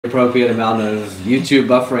appropriate amount of YouTube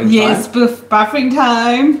buffering time. Yes, buffering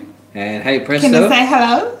time. And hey, presto. Can I say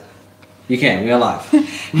hello? You can, we are live.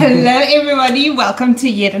 Hello everybody, welcome to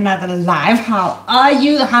yet another live. How are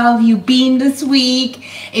you? How have you been this week?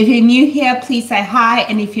 If you're new here, please say hi.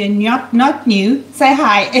 And if you're not new, say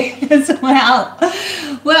hi as well.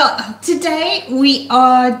 Well, today we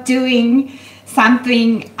are doing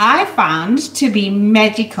something I found to be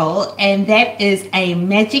magical, and that is a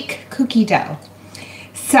magic cookie dough.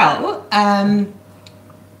 So,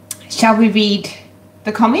 shall we read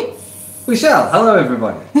the comments? We shall. Hello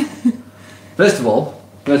everybody. First of all,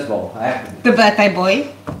 The birthday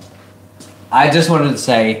boy. I just wanted to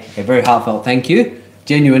say a very heartfelt thank you,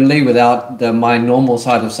 genuinely, without my normal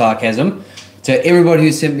side of sarcasm, to everybody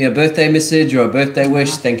who sent me a birthday message or a birthday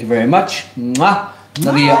wish. Thank you very much. Mwah.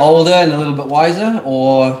 Another year older and a little bit wiser,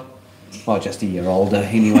 or, well, just a year older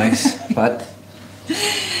anyways, but...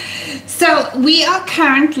 So we are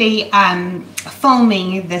currently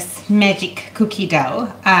filming this magic cookie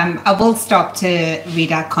dough. I will stop to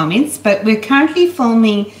read our comments, but we're currently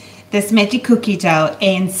filming this magic cookie dough,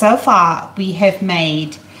 and so far we have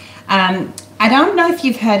made, I don't know if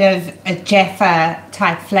you've heard of a Jaffa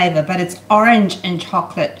type flavor, but it's orange and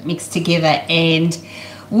chocolate mixed together, and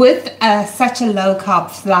with such a low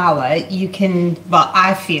carb flour, you can, well,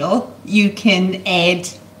 I feel you can add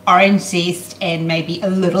orange zest and maybe a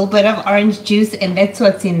little bit of orange juice, and that's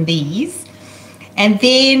what's in these. And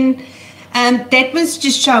then that was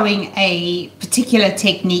just showing a particular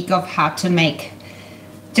technique of how to make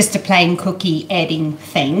just a plain cookie, adding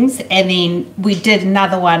things. And then we did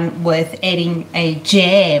another one with adding a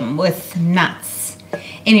jam with nuts.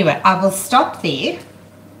 Anyway, I will stop there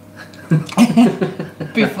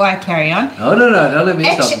before I carry on. Oh, no, don't let me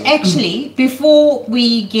stop you. Actually, before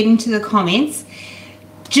we get into the comments,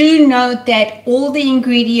 do note that all the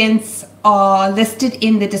ingredients are listed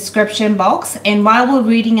in the description box, and while we're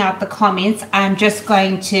reading out the comments, I'm just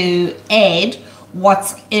going to add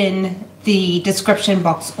what's in the description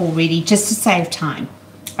box already, just to save time.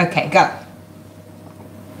 Okay, go.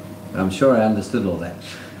 I'm sure I understood all that.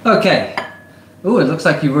 Okay. Oh, it looks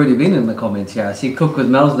like you've already been in the comments here. I see Cook with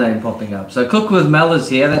Mel's name popping up. So Cook with Mel is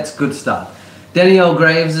here. That's a good start. Danielle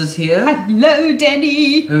Graves is here. Hello,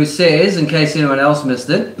 Danny. Who says, in case anyone else missed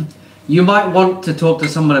it, you might want to talk to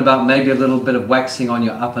someone about maybe a little bit of waxing on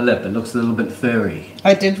your upper lip. It looks a little bit furry.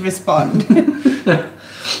 I did respond.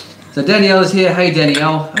 So Danielle is here. Hey,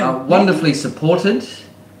 Danielle. Wonderfully Supported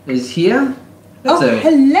is here.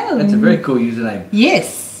 Hello. That's a very cool username.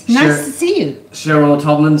 Yes. Nice to see you. Cheryl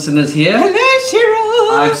Tomlinson is here. Hello,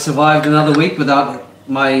 Cheryl. I've survived another week without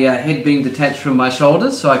my head being detached from my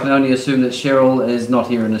shoulders, so I can only assume that Cheryl is not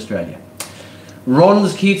here in Australia.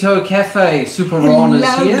 Ron's Keto Cafe, Super Ron is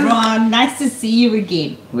here. Hello, Ron. Nice to see you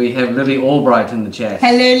again. We have Lily Albright in the chat.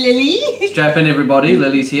 Hello, Lily. Strap in, everybody.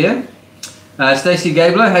 Lily's here. Stacey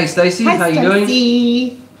Gabler. Hey, Stacey. Hi, how you Stacey.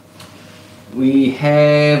 doing? We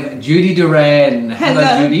have Judy Duran.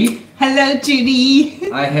 Hello, Judy. Hello, Judy.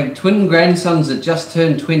 I have twin grandsons that just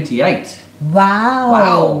turned 28.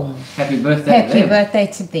 Wow. Happy birthday to them. Happy birthday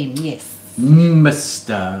to them, yes.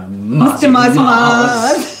 Mr. Mars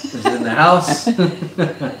is in the house.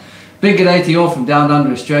 Big g'day to you all from down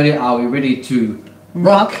under Australia. Are we ready to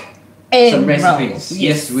rock some recipes?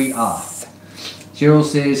 Yes, we are. Cheryl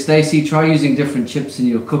says, Stacey, try using different chips in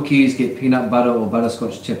your cookies. Get peanut butter or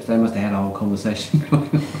butterscotch chips. They must have had a whole conversation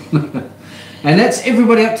going on. And that's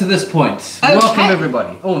everybody up to this point. Okay. Welcome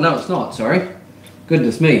everybody. Oh no, it's not, sorry.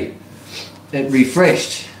 Goodness me. It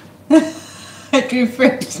refreshed. It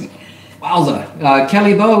refreshed. Wowza.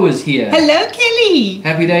 Kelly Bow is here. Hello, Kelly.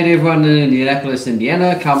 Happy day to everyone in Indianapolis,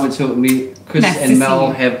 Indiana. Come and talk with me. Chris and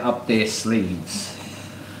Mel have up their sleeves.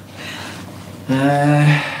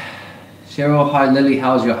 Cheryl, hi Lily,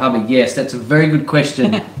 how's your hubby? Yes, that's a very good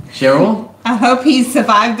question, Cheryl. I hope he's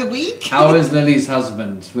survived the week. How is Lily's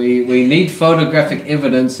husband? We need photographic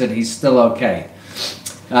evidence that he's still okay.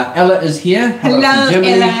 Ella is here. Hello,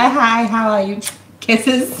 Ella. Hi, how are you?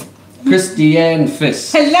 Kisses. Christiane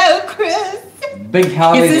Fiss. Hello, Chris. Big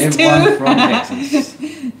howdy to Kisses everyone too. from Texas.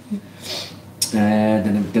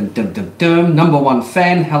 Number one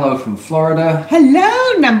fan. Hello from Florida.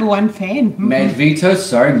 Hello, number one fan. Mad Vito.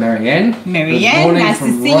 Sorry, Marianne. Marianne, Good morning nice from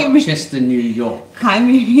to see you. Rochester, New York. Hi,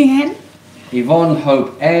 Marianne. Yvonne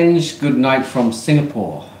Hope Ange. Good night from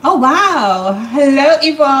Singapore. Oh, wow. Hello,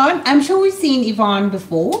 Yvonne. I'm sure we've seen Yvonne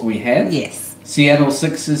before. We have? Yes. Seattle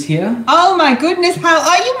 6 is here. Oh, my goodness. How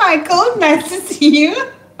are you, Michael? Nice to see you.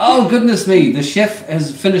 Oh, goodness me. The chef has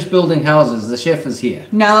finished building houses. The chef is here.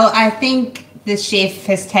 No, I think the chef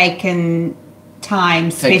has taken time,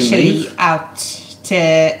 especially out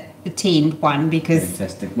to attend one because...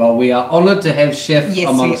 Fantastic. Well, we are honoured to have Chef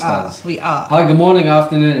amongst us. We are. Hi, good morning,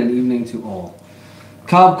 afternoon and evening to all.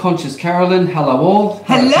 Carb Conscious Carolyn, hello all.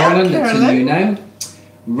 Hello, Carolyn. That's a new name.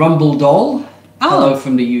 Rumble Doll, hello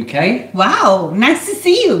from the UK. Wow, nice to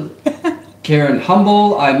see you. Karen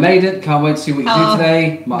Humble, I made it. Can't wait to see what you do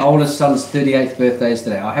today. My oldest son's 38th birthday is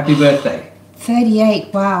today. Oh, happy birthday.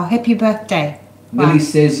 38, wow, happy birthday. Lily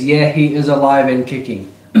says, yeah, he is alive and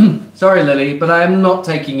kicking. Sorry, Lily, but I am not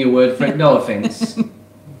taking your word for it. No offence.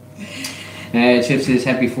 And Chef says,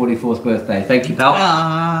 happy 44th birthday. Thank you,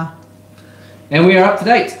 pal. And we are up to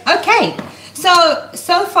date. Okay,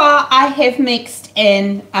 so far I have mixed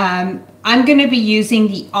in, I'm going to be using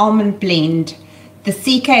the almond blend, the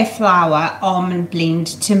CK Flour Almond Blend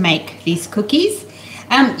to make these cookies.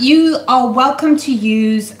 You are welcome to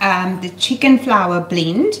use the chicken flour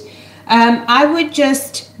blend. I would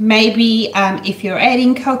just maybe, if you're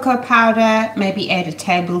adding cocoa powder, maybe add a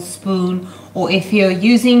tablespoon, or if you're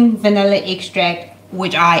using vanilla extract,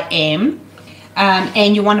 which I am,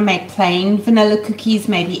 and you want to make plain vanilla cookies,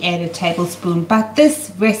 maybe add a tablespoon. But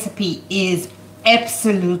this recipe is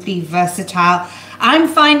absolutely versatile. I'm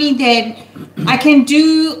finding that I can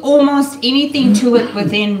do almost anything to it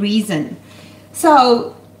within reason.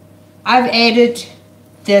 So I've added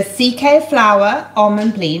the CK Flour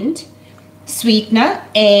Almond Blend, sweetener,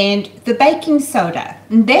 and the baking soda.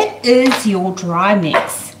 And that is your dry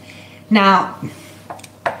mix. Now,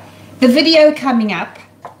 the video coming up,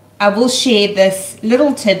 I will share this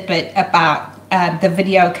little tidbit about the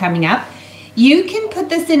video coming up. You can put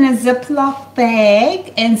this in a Ziploc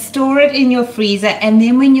bag and store it in your freezer, and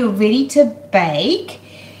then when you're ready to bake,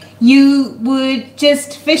 you would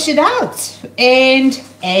just fish it out and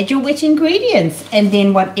add your wet ingredients and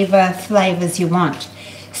then whatever flavors you want.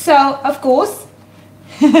 So, of course,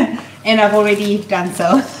 and I've already done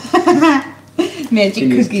so. Magic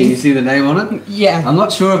cookies. Can you see the name on it? Yeah. I'm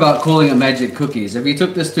not sure about calling it magic cookies. If you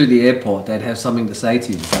took this to the airport, they'd have something to say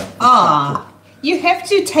to you. You have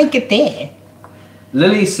to take it there.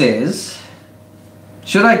 Lily says,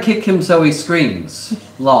 should I kick him so he screams?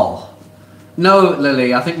 Lol. No,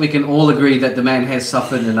 Lily, I think we can all agree that the man has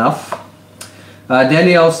suffered enough.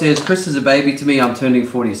 Danielle says, Chris is a baby to me, I'm turning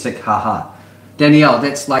 46, haha. Danielle,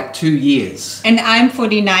 that's like 2 years. And I'm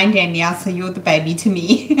 49, Danielle, so you're the baby to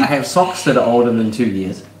me. I have socks that are older than 2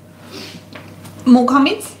 years. More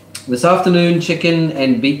comments? This afternoon, chicken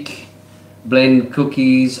and beak blend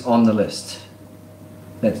cookies on the list.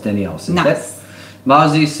 That's Danielle says nice. that.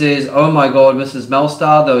 Marzi says, oh my god, Mrs.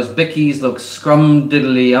 Melstar, those bickies look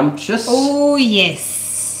scrum-diddly-umptious. Oh,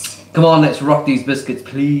 yes. Come on, let's rock these biscuits,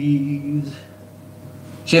 please.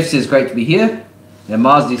 Chef says, great to be here. And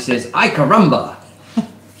Marzi says, ay caramba.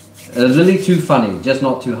 Lily, too funny, just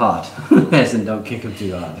not too hard. As in, don't kick him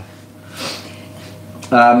too hard.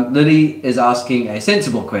 Lily is asking a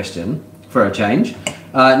sensible question for a change.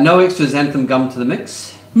 No extra xanthan gum to the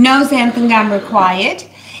mix. No xanthan gum required.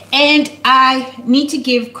 And I need to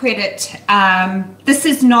give credit. This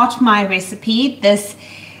is not my recipe. This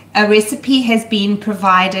recipe has been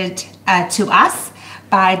provided to us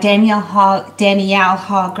by Danielle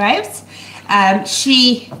Hargraves.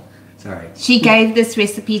 She gave this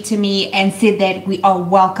recipe to me and said that we are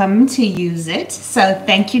welcome to use it. So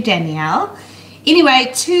thank you, Danielle.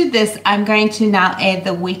 Anyway, to this, I'm going to now add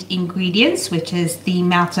the wet ingredients, which is the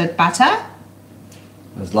melted butter.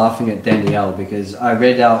 I was laughing at Danielle because I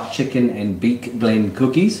read out chicken and beak blend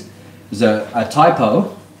cookies. There's a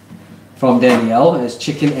typo from Danielle. It's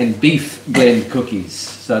chicken and beef blend cookies.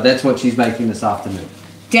 So that's what she's making this afternoon.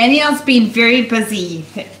 Danielle's been very busy.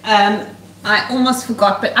 I almost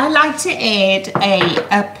forgot, but I like to add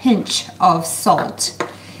a pinch of salt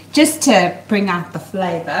just to bring out the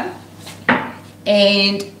flavor.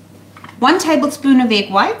 And 1 tablespoon of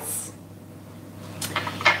egg whites.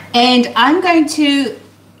 And I'm going to,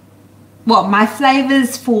 well, my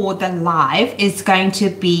flavors for the live is going to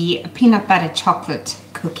be peanut butter chocolate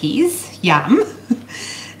cookies. Yum.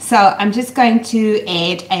 So I'm just going to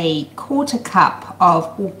add a 1/4 cup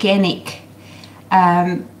of organic,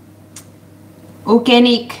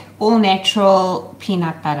 all natural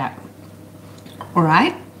peanut butter. All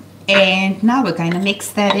right. And now we're going to mix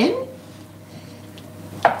that in.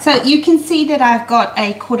 So you can see that I've got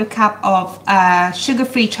a 1/4 cup of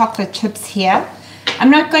sugar-free chocolate chips here.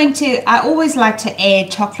 I'm not going to, I always like to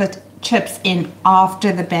add chocolate chips in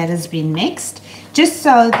after the batter's been mixed, just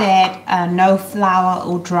so that no flour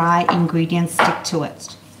or dry ingredients stick to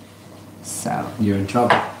it. So. You're in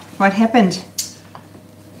trouble. What happened?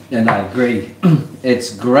 And I agree.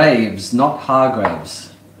 It's Graves, not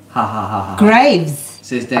Hargraves. Ha ha ha ha. Graves.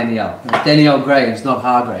 says Danielle. It's Danielle Graves, not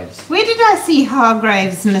Hargraves. Where did I see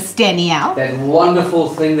Hargraves, Miss Danielle? That wonderful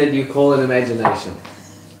thing that you call an imagination.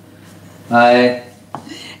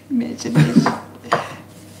 Imagination.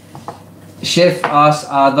 Chef asks,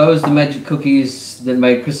 are those the magic cookies that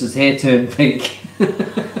made Chris's hair turn pink?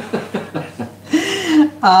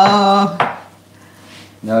 Oh.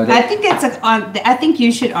 No, I think I think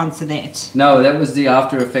you should answer that. No, that was the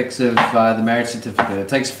after effects of the marriage certificate. It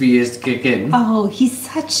takes a few years to kick in. Oh, he's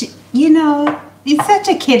such, he's such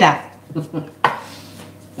a kidder.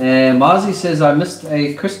 And Marzi says, I missed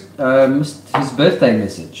missed his birthday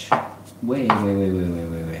message. Where?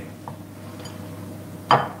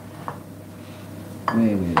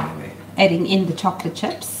 Adding in the chocolate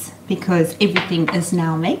chips because everything is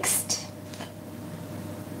now mixed.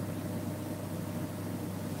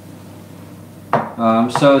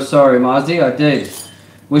 I'm so sorry, Marzi. I did.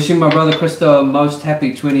 Wishing my brother Christo a most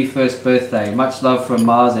happy 21st birthday. Much love from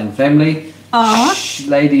Mars and family. Aww. Shh,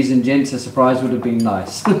 ladies and gents, a surprise would have been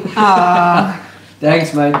nice. Aww.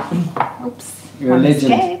 Thanks, mate. Oops. You're a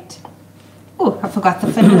legend. Oh, I forgot the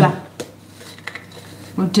vanilla.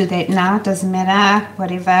 We'll do that now. Doesn't matter.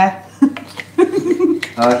 Whatever.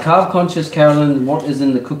 Carb conscious Carolyn, what is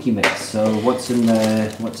in the cookie mix? So what's in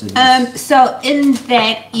this? So in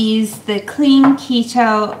that is the clean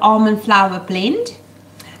keto almond flour blend,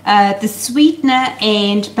 the sweetener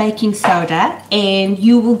and baking soda, and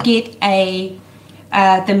you will get the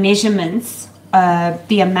measurements,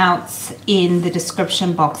 the amounts in the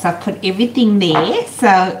description box. I've put everything there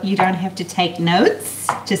so you don't have to take notes,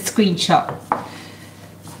 just screenshot.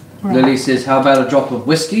 Right. Lily says, how about a drop of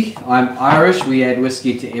whiskey? I'm Irish, we add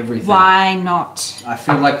whiskey to everything. Why not? I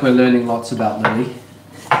feel like we're learning lots about Lily.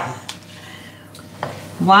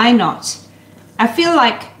 Why not? I feel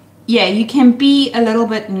like, yeah, you can be a little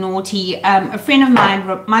bit naughty. A friend of mine,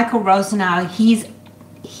 Michael Rosenau, he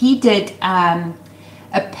did a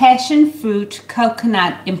passion fruit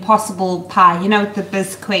coconut impossible pie, the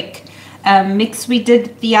Bisquick mix we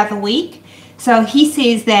did the other week. So he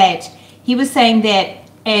says that, he was saying that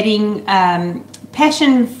adding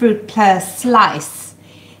passion fruit plus slice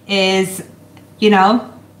is,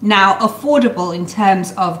 now affordable in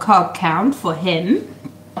terms of carb count for him,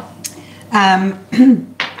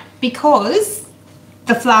 because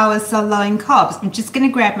the flour is so low in carbs. I'm just going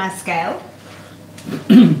to grab my scale.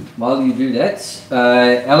 While you do that,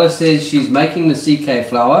 Ella says she's making the CK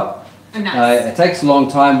flour. Oh, nice. It takes a long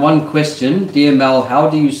time. One question, dear Mel,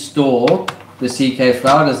 how do you store the CK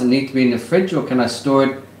flour? Does it need to be in the fridge, or can I store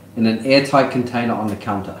it in an airtight container on the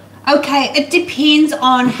counter? Okay, it depends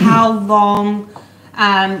on how long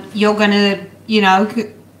you're going to,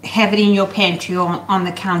 have it in your pantry or on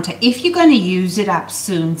the counter. If you're going to use it up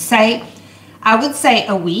soon, I would say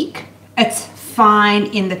a week, it's fine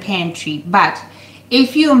in the pantry. But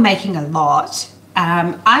if you're making a lot,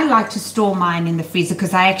 I like to store mine in the freezer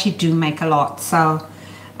because I actually do make a lot. So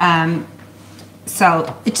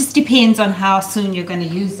it just depends on how soon you're going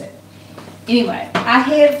to use it. Anyway, I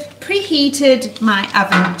have preheated my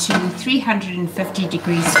oven to 350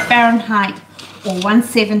 degrees Fahrenheit or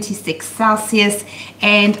 176 Celsius,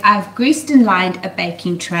 and I've greased and lined a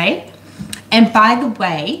baking tray. And by the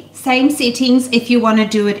way, same settings if you want to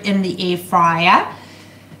do it in the air fryer.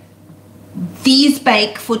 These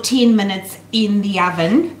bake for 10 minutes in the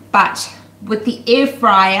oven, but with the air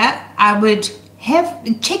fryer, I would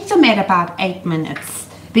check them at about 8 minutes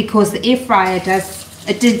because the air fryer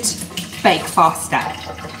did bake faster.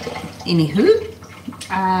 Anywho,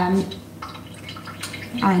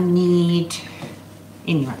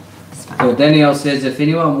 anyway, it's fine. So Danielle says, if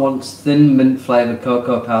anyone wants thin mint flavoured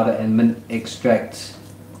cocoa powder and mint extract,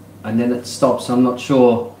 and then it stops. I'm not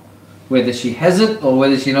sure whether she has it or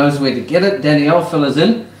whether she knows where to get it. Danielle, fill us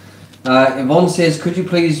in. Yvonne says, could you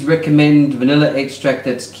please recommend vanilla extract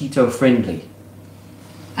that's keto friendly?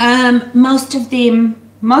 Most of them,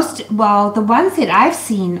 the ones that I've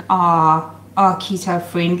seen are keto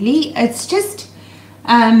friendly. It's just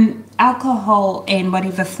alcohol and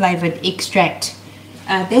whatever flavored extract.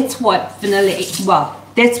 That's what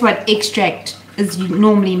that's what extract is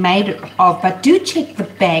normally made of. But do check the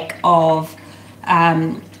back of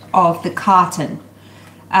the carton.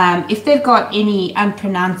 If they've got any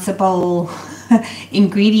unpronounceable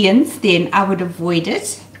ingredients, then I would avoid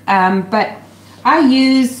it. But I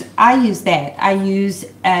use that. I use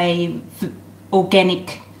a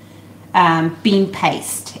organic bean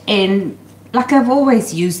paste, and like I've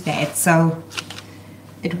always used that, so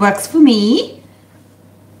it works for me.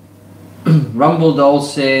 Rumble Doll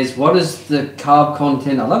says, what is the carb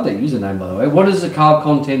content? I love that username, by the way. What is the carb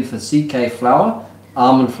content for CK flour,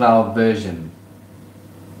 almond flour version?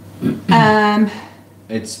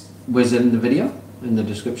 Was it in the video, in the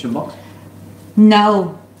description box?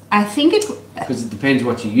 No, I think it... Because it depends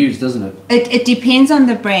what you use, doesn't it? It depends on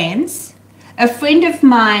the brands. A friend of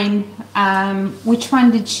mine, which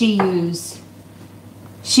one did she use?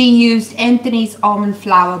 She used Anthony's Almond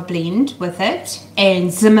Flour Blend with it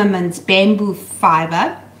and Zimmerman's Bamboo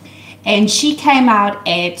Fiber. And she came out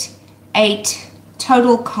at 8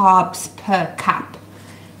 total carbs per cup.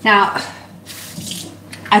 Now,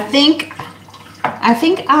 I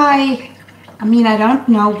mean, I don't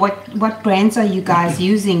know what brands are you guys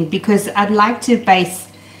using, because I'd like to base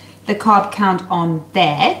the carb count on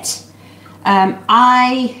that.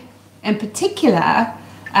 I, in particular,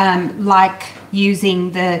 like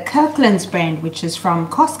using the Kirkland's brand, which is from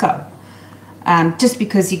Costco, just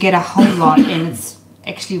because you get a whole lot and it's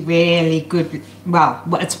actually really good. Well,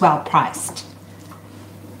 it's well priced.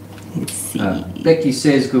 Let's see. Becky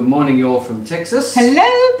says, good morning, you're from Texas.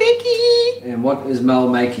 Hello, Becky. And what is Mel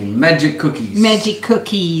making? Magic cookies. Magic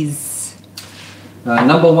cookies.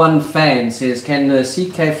 Number one fan says, can the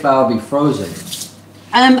CK flour be frozen?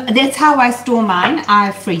 That's how I store mine.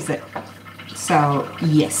 I freeze it. So,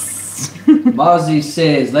 yes. Marzi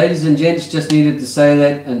says, ladies and gents, just needed to say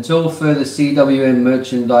that until further CWM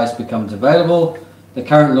merchandise becomes available, the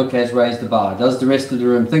current look has raised the bar. Does the rest of the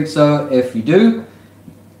room think so? If you do,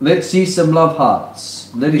 let's see some love hearts.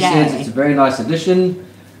 Liddy says it's a very nice addition.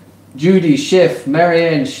 Judy, Chef,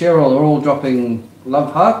 Marianne, Cheryl are all dropping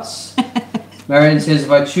love hearts. Marianne says,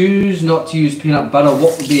 if I choose not to use peanut butter,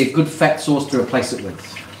 what would be a good fat sauce to replace it with?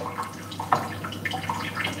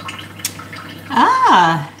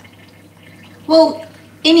 Well,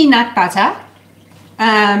 any nut butter,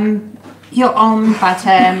 your almond butter,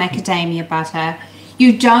 macadamia butter.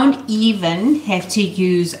 You don't even have to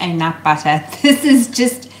use a nut butter. This is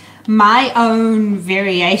just my own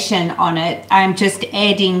variation on it. I'm just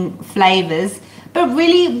adding flavors. But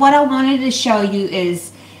really what I wanted to show you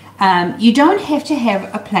is you don't have to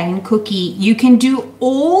have a plain cookie. You can do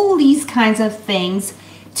all these kinds of things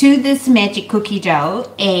to this magic cookie dough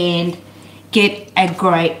and get a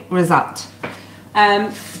great result.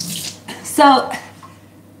 So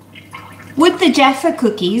with the Jaffa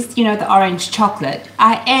cookies, you know, the orange chocolate,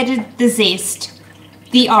 I added the zest,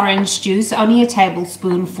 the orange juice, only a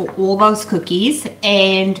tablespoon for all those cookies.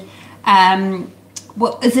 And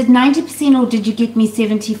what is it, 90% or did you get me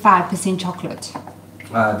 75% chocolate?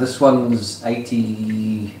 This one's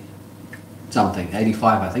 80 something,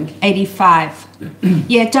 85 I think. 85.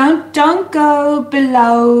 Yeah, don't go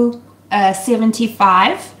below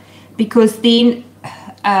 75, because then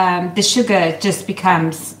the sugar just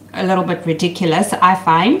becomes a little bit ridiculous, I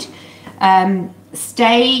find.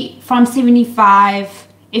 Stay from 75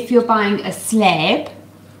 if you're buying a slab,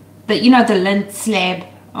 but you know, the Lindt slab.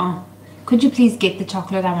 Oh, could you please get the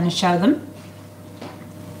chocolate? I want to show them.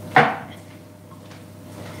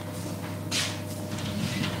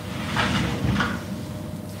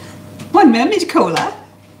 One moment, Cola.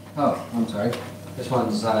 Oh, I'm sorry. This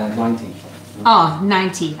one's 90. Oh,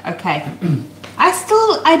 90, okay.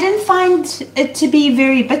 I didn't find it to be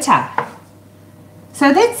very bitter.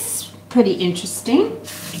 So that's pretty interesting.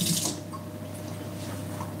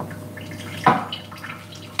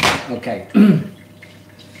 Okay.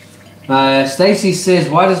 Stacy says,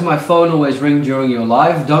 why does my phone always ring during your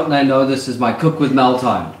live? Don't they know this is my cook with Mel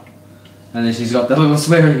time? And then she's got the little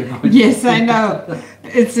swearing emoji. Yes, I know.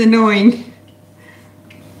 It's annoying.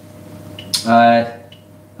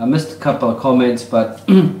 I missed a couple of comments, but...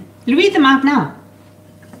 Read them out now.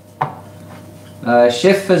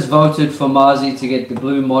 Chef has voted for Marzi to get the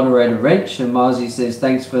blue moderator wrench, and Marzi says,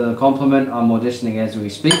 thanks for the compliment. I'm auditioning as we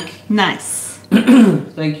speak. Nice.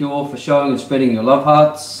 Thank you all for showing and spreading your love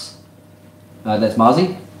hearts. That's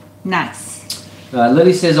Marzi. Nice.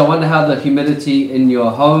 Lily says, I wonder how the humidity in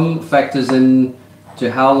your home factors in to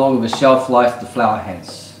how long of a shelf life the flour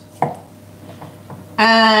has.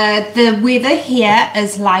 The weather here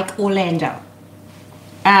is like Orlando.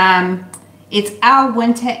 It's our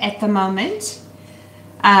winter at the moment.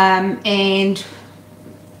 And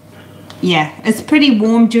yeah, it's pretty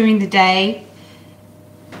warm during the day.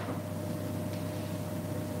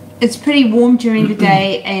 It's pretty warm during the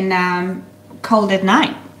day and cold at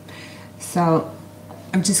night. So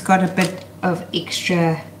I've just got a bit of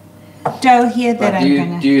extra dough here that I'm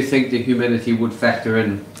gonna... Do you think the humidity would factor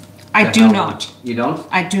in? I do not. You don't?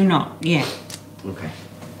 I do not, yeah. Okay.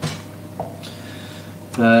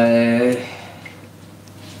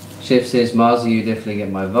 Chef says, Marzi, you definitely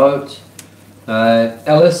get my vote.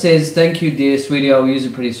 Ella says, thank you, dear sweetie. I'll use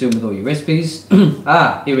it pretty soon with all your recipes.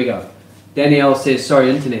 Here we go. Danielle says, sorry,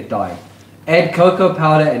 internet died. Add cocoa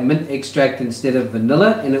powder and mint extract instead of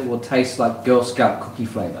vanilla, and it will taste like Girl Scout cookie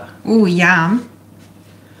flavor. Oh, yum.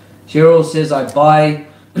 Cheryl says, I buy,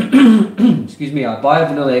 excuse me, I buy a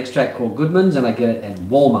vanilla extract called Goodman's, and I get it at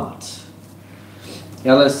Walmart.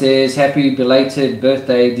 Ella says, happy belated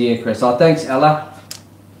birthday, dear Chris. Oh, thanks, Ella.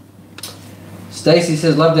 Stacy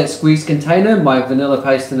says, love that squeeze container. My vanilla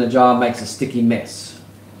paste in a jar makes a sticky mess.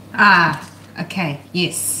 Ah, okay,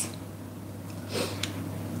 yes.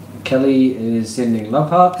 Kelly is sending love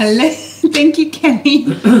hearts. Hello. Thank you, Kelly.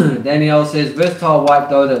 Danielle says, versatile white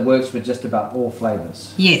dough that works with just about all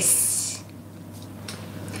flavors. Yes.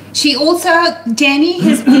 She also, Danny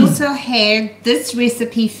has also had this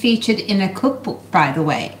recipe featured in a cookbook, by the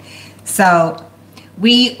way. So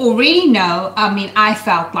we already know, I mean, I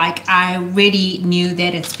felt like I already knew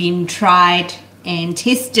that it's been tried and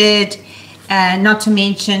tested. Not to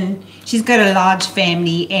mention, she's got a large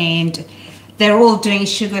family and they're all doing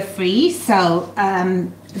sugar-free, so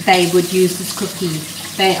they would use this cookie.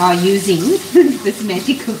 They are using this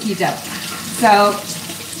magic cookie dough. So,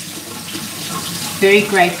 very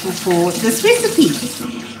grateful for this recipe.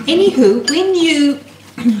 Anywho,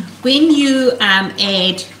 when you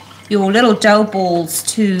add your little dough balls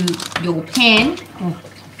to your pan,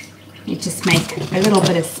 you just make a little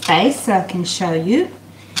bit of space so I can show you.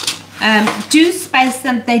 Do space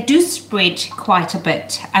them. They do spread quite a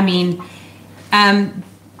bit. I mean,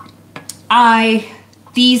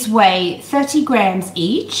 these weigh 30 grams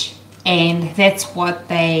each, and that's what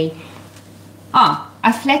they are.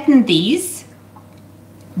 I flattened these.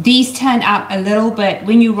 These turn out a little bit,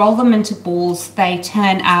 when you roll them into balls, they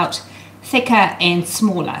turn out thicker and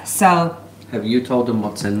smaller. So, have you told them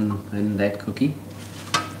what's in that cookie?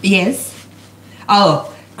 Yes.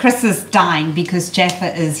 Oh, Chris is dying because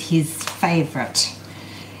Jaffa is his favorite.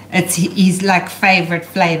 It's his like favorite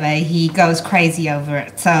flavor. He goes crazy over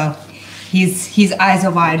it. So his eyes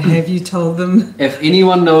are wide. Have you told them? If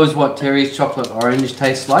anyone knows what Terry's chocolate orange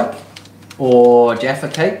tastes like, or Jaffa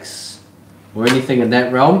cakes, or anything in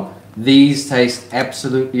that realm, these taste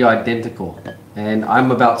absolutely identical. And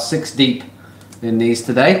I'm about 6 deep in these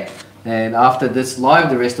today. And after this live,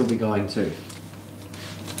 the rest will be going too.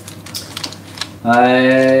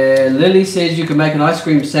 Lily says you can make an ice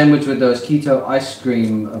cream sandwich with those keto ice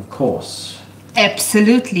cream, of course.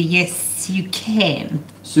 Absolutely, yes, you can.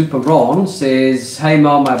 Super Ron says, hey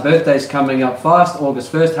Mom, my birthday's coming up fast,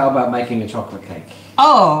 August 1st. How about making a chocolate cake?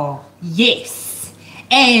 Oh, yes.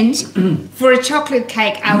 And for a chocolate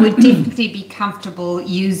cake, I would definitely be comfortable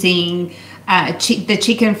using the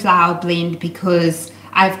chicken flour blend, because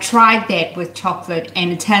I've tried that with chocolate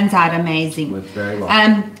and it turns out amazing. Works very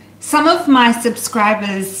well. Some of my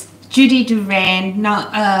subscribers, Judy Duran,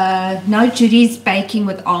 no, Judy's baking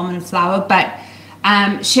with almond flour, but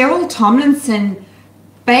Cheryl Tomlinson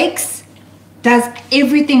does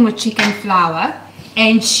everything with chicken flour,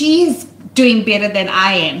 and she's doing better than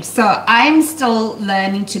I am. So I'm still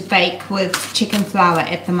learning to bake with chicken flour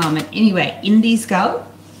at the moment. Anyway, in these go.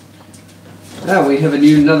 Now we have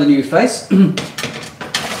another new face.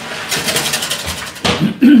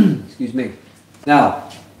 Excuse me. Now,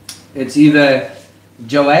 it's either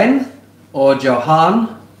Joanne or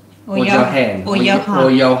Johan or Johan or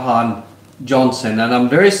Johan Johnson, and I'm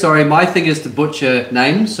very sorry. My thing is to butcher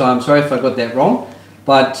names, so I'm sorry if I got that wrong,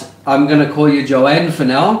 but I'm going to call you Joanne for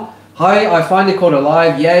now. Hi, I finally caught a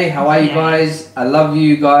live. Yay, how are you guys? I love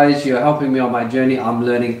you guys. You're helping me on my journey. I'm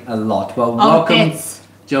learning a lot. Well, welcome,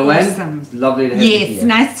 Joanne. Awesome. Lovely to have you here. Yes,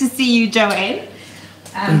 nice to see you, Joanne.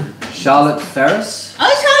 Charlotte Ferris. Oh,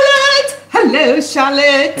 Charlotte! Hello,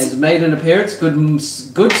 Charlotte. Has made an appearance.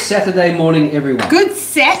 Good Saturday morning, everyone. Good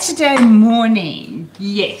Saturday morning.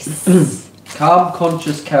 Yes. Carb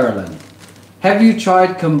conscious Carolyn. Have you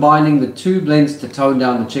tried combining the two blends to tone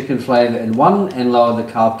down the chicken flavor in one and lower the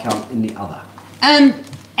carb count in the other?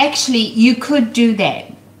 Actually, you could do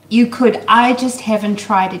that. You could. I just haven't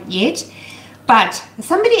tried it yet. But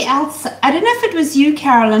somebody else, I don't know if it was you,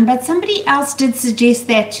 Carolyn, but somebody else did suggest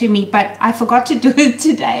that to me, but I forgot to do it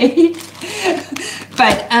today.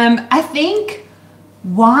 But I think,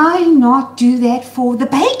 why not do that for the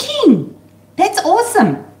baking? That's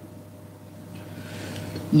awesome.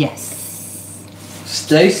 Yes.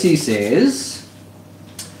 Stacy says,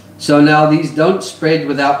 so now these don't spread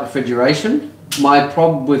without refrigeration. My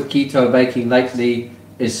problem with keto baking lately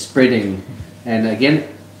is spreading. And again,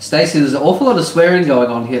 Stacey, there's an awful lot of swearing going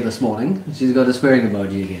on here this morning. She's got a swearing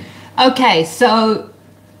emoji again. Okay, so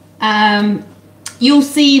you'll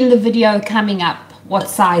see in the video coming up what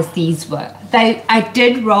size these were. I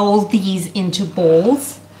did roll these into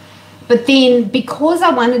balls, But then because I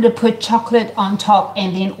wanted to put chocolate on top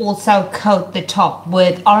and then also coat the top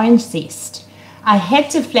with orange zest, I had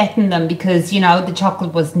to flatten them because, you know, the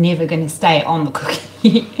chocolate was never going to stay on the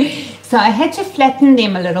cookie. So I had to flatten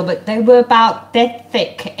them a little bit. They were about that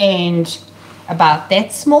thick and about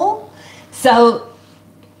that small. So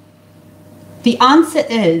the answer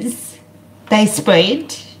is they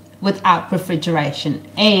spread without refrigeration.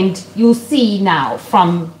 And you'll see now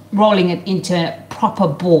from rolling it into a proper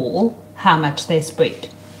ball how much they spread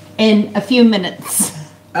in a few minutes.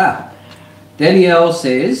 Danielle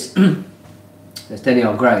says, that's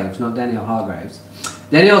Danielle Graves, not Danielle Hargraves.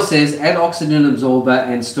 Danielle says, add oxygen absorber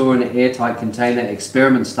and store in an airtight container.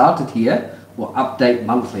 Experiment started here. Or update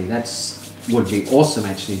monthly. Would be awesome,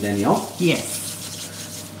 actually, Danielle.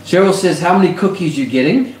 Yes. Cheryl says, how many cookies you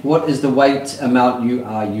getting? What is the weight amount you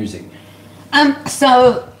are using?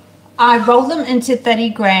 So I roll them into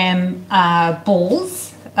 30-gram balls.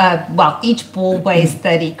 Well, each ball weighs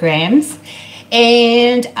 30 grams.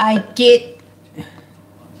 And I get...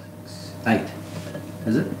 8.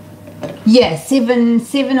 Is it? Yeah,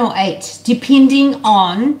 seven or 8, depending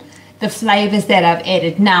on the flavors that I've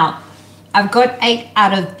added. Now, I've got 8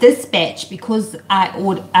 out of this batch because I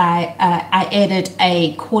added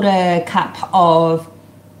a 1/4 cup of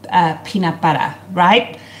peanut butter,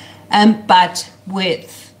 right? But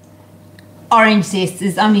with orange zest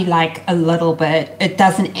is only like a little bit. It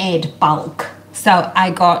doesn't add bulk. So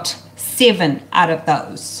I got 7 out of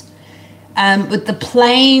those. With the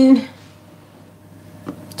plain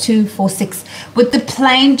 2, 4, 6. With the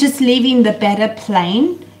plain, just leaving the batter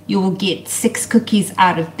plain, you will get 6 cookies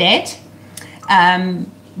out of that.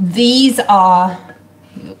 These are,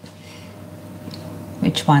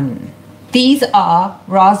 which one? These are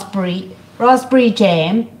raspberry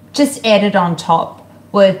jam, just added on top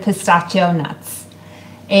with pistachio nuts.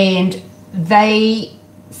 And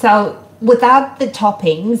so without the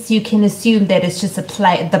toppings, you can assume that it's just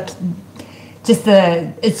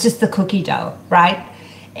it's just the cookie dough, right?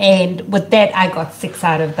 And with that, I got 6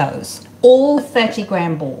 out of those. All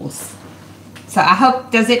 30-gram balls. So I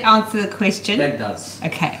hope, does it answer the question? That does.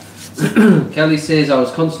 Okay. Kelly says, I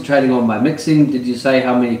was concentrating on my mixing. Did you say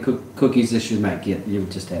how many cookies this should make? Yeah, you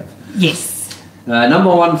just have. Yes.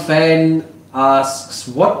 Number 1 fan asks,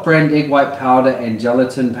 what brand egg white powder and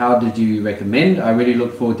gelatin powder do you recommend? I really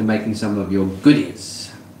look forward to making some of your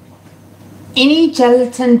goodies. Any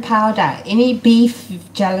gelatin powder, any beef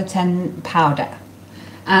gelatin powder.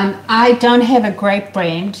 I don't have a great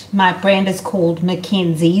brand. My brand is called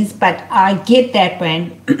Mackenzie's, but I get that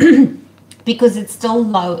brand because it's still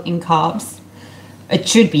low in carbs. It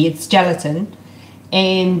should be. It's gelatin.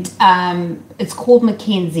 And it's called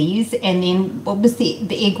Mackenzie's. And then what was the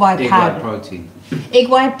egg white powder? Egg white protein. Egg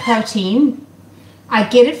white protein. I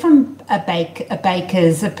get it from a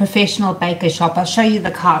professional baker shop. I'll show you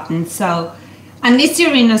the carton. So unless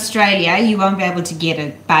you're in Australia, you won't be able to get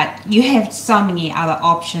it, but you have so many other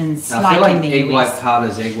options. I feel like in the egg US. white powder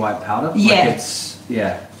is egg white powder. Yeah.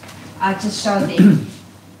 Yeah. I'll just show them.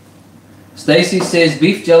 Stacey says,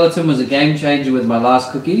 beef gelatin was a game changer with my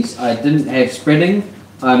last cookies. I didn't have spreading.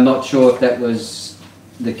 I'm not sure if that was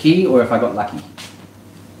the key or if I got lucky.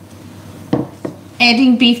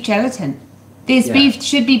 Adding beef gelatin.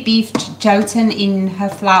 Should be beef gelatin in her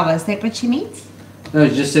flour. Is that what she means? No,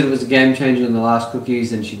 she just said it was a game changer in the last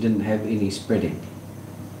cookies and she didn't have any spreading.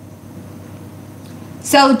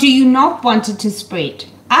 So do you not want it to spread?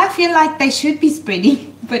 I feel like they should be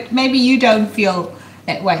spreading, but maybe you don't feel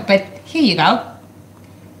that way. But here you go.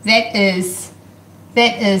 That is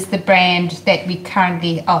the brand that we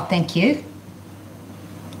currently, oh, thank you.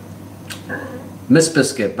 Miss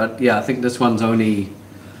Biscuit, but yeah, I think this one's only,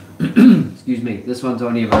 excuse me, this one's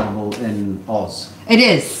only available in Oz. It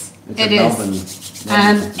is. It is.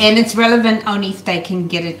 And it's relevant only if they can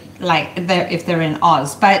get it, like, if they're in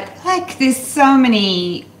Oz. But, like, there's so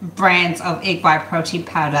many brands of egg white protein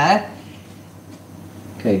powder.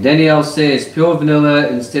 Okay, Danielle says, pure vanilla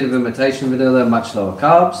instead of imitation vanilla, much lower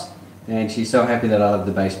carbs. And she's so happy that I love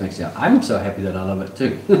the base mix. Yeah, I'm so happy that I love it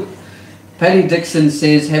too. Patty Dixon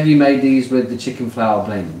says, have you made these with the chicken flour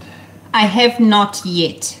blend? I have not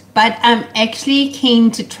yet, but I'm actually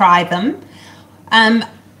keen to try them.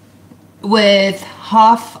 With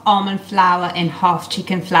half almond flour and half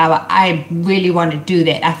chicken flour. I really want to do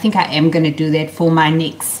that. I think I am going to do that for my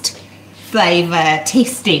next flavor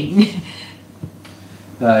testing.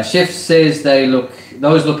 Chef says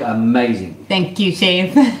those look amazing. Thank you,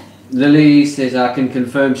 Chef. Lily says, I can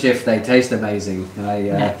confirm, Chef, they taste amazing.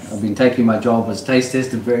 Nice. I've been taking my job as taste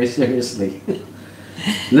tested very seriously.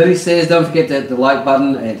 Lily says, don't forget to hit the like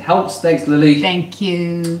button. It helps. Thanks, Lily. Thank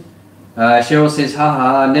you. Cheryl says,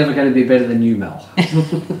 haha, never going to be better than you, Mel.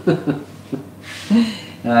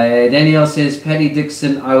 Danielle says, Patty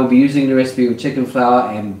Dixon, I will be using the recipe with chicken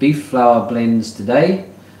flour and beef flour blends today.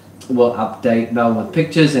 We'll update Mel with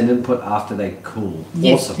pictures and input after they cool.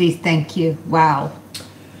 Yes, awesome. please, thank you. Wow.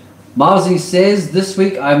 Marzi says, this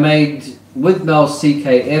week I made with Mel's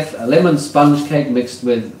CKF a lemon sponge cake mixed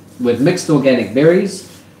with mixed organic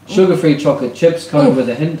berries, sugar-free chocolate chips coated with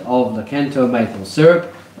a hint of Lakanto maple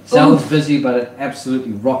syrup. Sounds busy, but it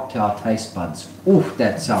absolutely rocked our taste buds. Ooh,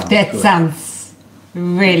 that sounds good. Sounds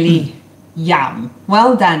really yum.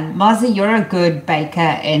 Well done. Marzi, you're a good baker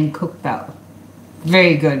and cook though.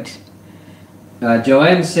 Very good.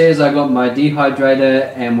 Joanne says, I got my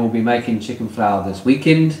dehydrator and we'll be making chicken flour this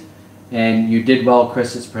weekend. And you did well,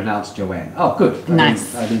 Chris. It's pronounced Joanne. Oh, good.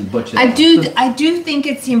 Nice. I didn't butcher that. I do think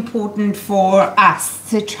it's important for us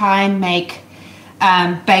to try and make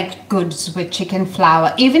baked goods with chicken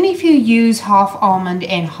flour, even if you use half almond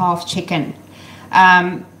and half chicken.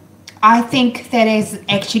 I think that is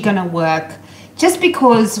actually going to work, just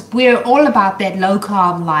because we're all about that low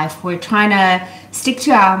carb life. We're trying to stick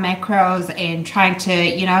to our macros and trying to,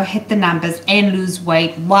 you know, hit the numbers and lose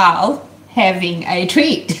weight while having a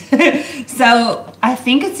treat. So I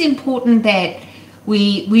think it's important that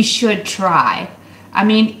we should try. I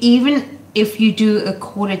mean, even if you do a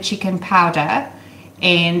quarter chicken powder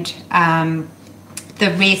and the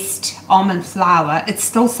rest almond flour, it's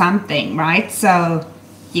still something, right? So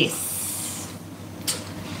yes.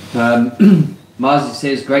 Marzi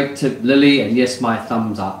says, great tip, Lily, and yes, my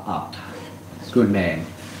thumbs are up. Good man.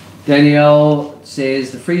 Danielle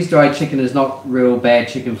says, the freeze-dried chicken is not real bad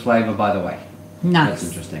chicken flavour, by the way. Nice. That's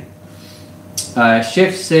interesting.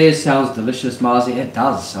 Chef says, sounds delicious, Marzi. It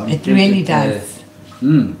does. It really does.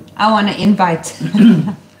 I want to invite.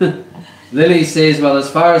 Lily says, well, as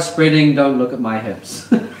far as spreading, don't look at my hips.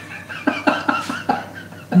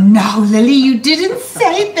 No, Lily, you didn't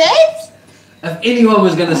say that. If anyone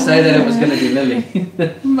was going to say that, it was going to be Lily.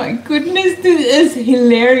 My goodness, this is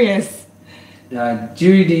hilarious.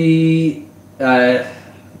 Judy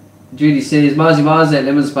says, Marzi, that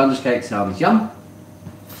lemon sponge cake sounds yum.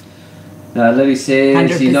 Lily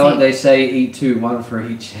says, 100%. You know what they say, eat two, one for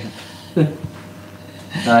each.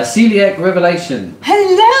 Celiac Revelation.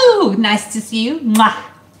 Hello, nice to see you. Mwah.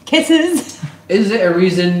 Kisses. Is there a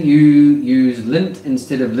reason you use Lindt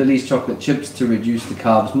instead of Lily's chocolate chips to reduce the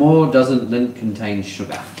carbs more? Doesn't Lindt contain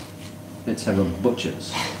sugar? Let's have a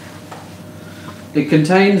butcher's. It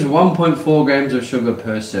contains 1.4 grams of sugar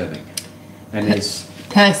per serving. And it's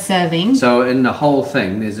per serving. So in the whole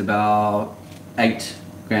thing, there's about 8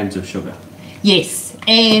 grams of sugar. Yes,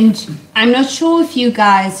 and I'm not sure if you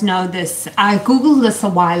guys know this. I googled this a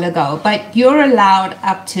while ago, but you're allowed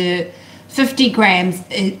up to 50 grams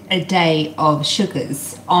a day of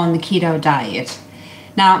sugars on the keto diet.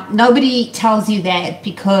 Now, nobody tells you that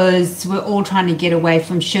because we're all trying to get away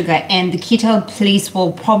from sugar, and the keto police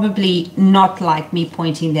will probably not like me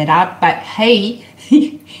pointing that out, but hey,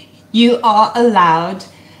 you are allowed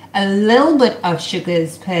a little bit of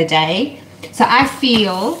sugars per day. So I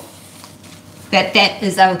feel that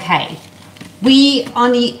is okay. We,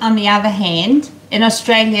 on the other hand, in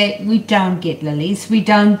Australia, we don't get Lilies. We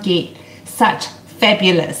don't get such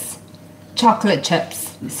fabulous chocolate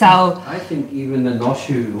chips. So I think even the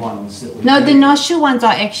Noshu ones. That no, the Noshu ones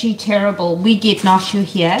are actually terrible. We get Noshu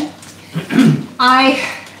here. I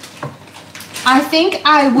think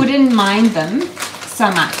I wouldn't mind them so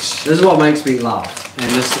much. This is what makes me laugh, and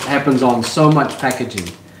this happens on so much packaging.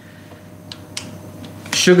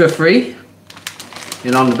 Sugar-free,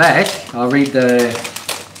 and on the back, I'll read the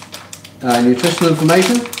nutritional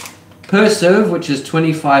information. Per serve, which is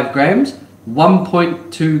 25 grams,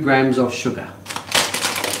 1.2 grams of sugar.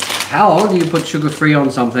 How do you put sugar-free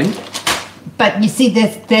on something? But you see,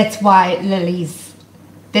 that's why Lily's,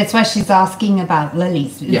 that's why she's asking about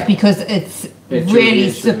Lily's, yeah. Because it's really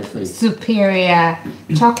superior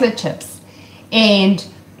chocolate chips. And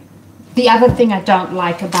the other thing I don't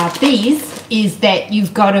like about these is that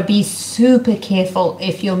you've got to be super careful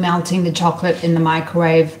if you're melting the chocolate in the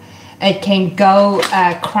microwave. It can go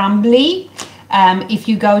crumbly if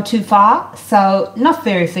you go too far, so not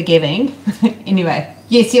very forgiving. Anyway,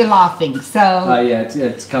 yes, you're laughing, so... yeah,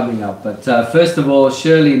 it's coming up. But first of all,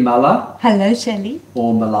 Shirley Muller. Hello, Shirley.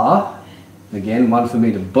 Or Muller. Again, one for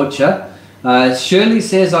me to butcher. Shirley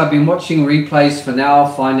says, I've been watching replays for now,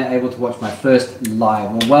 finally able to watch my first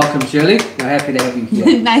live. Well, welcome, Shirley. We're happy to have you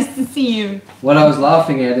here. Nice to see you. What I was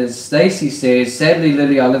laughing at is Stacey says, sadly,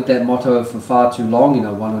 Lily, I lived that motto for far too long,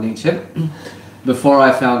 one on each hip, before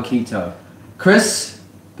I found keto. Chris,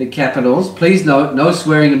 big capitals. Please note, no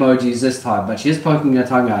swearing emojis this time, but she is poking her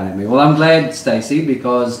tongue out at me. Well, I'm glad, Stacey,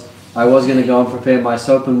 because I was going to go and prepare my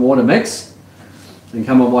soap and water mix and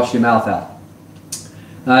come and wash your mouth out.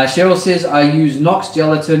 Cheryl says, I use Knox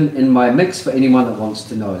gelatin in my mix for anyone that wants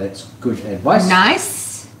to know. That's good advice.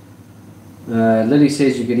 Nice. Lily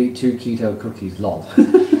says you can eat 2 keto cookies. Lol.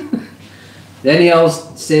 Danielle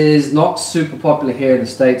says Knox super popular here in the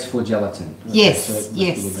States for gelatin. Okay, yes, so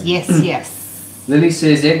yes. Lily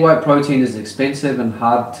says egg white protein is expensive and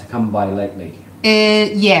hard to come by lately.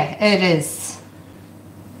 Yeah, it is.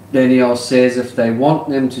 Danielle says if they want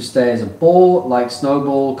them to stay as a ball, like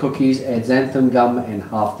snowball cookies, add xanthan gum and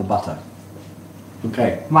half the butter.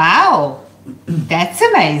 Okay. Wow, that's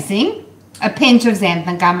amazing. A pinch of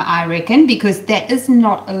xanthan gum, I reckon, because that is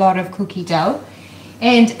not a lot of cookie dough.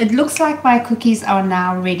 And it looks like my cookies are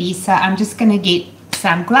now ready, so I'm just going to get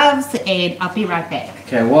some gloves and I'll be right back.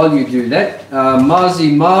 Okay, while you do that,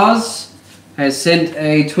 Marzi Mars has sent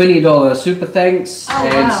a $20 super thanks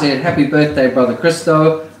and said, happy birthday, Brother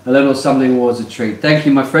Christo. A little something was a treat. Thank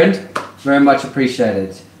you, my friend. Very much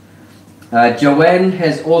appreciated. Joanne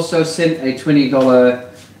has also sent a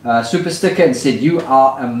 $20 super sticker and said, you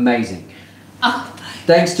are amazing. Oh,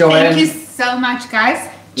 thanks, Joanne. Thank you so much, guys.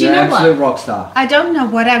 Do you You're know an absolute what? rock star. I don't know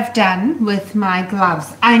what I've done with my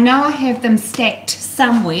gloves. I know I have them stacked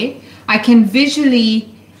somewhere. I can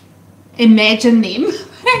visually imagine them.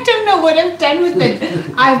 I don't know what I've done with it.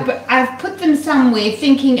 I've put them somewhere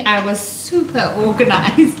thinking I was super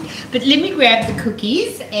organized. But let me grab the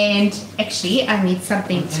cookies, and actually I need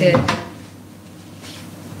something to...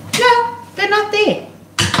 No, they're not there.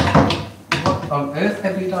 What on earth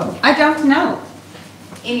have you done? I don't know.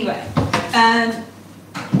 Anyway,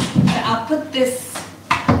 I'll put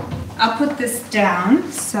this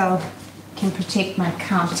down so I can protect my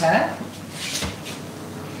counter.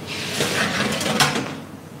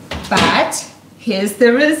 But here's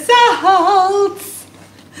the results.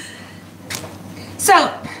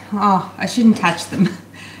 So, oh, I shouldn't touch them.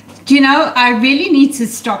 Do you know, I really need to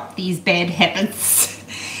stop these bad habits.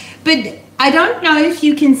 But I don't know if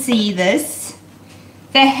you can see this.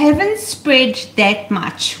 They haven't spread that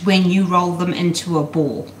much when you roll them into a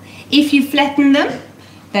ball. If you flatten them,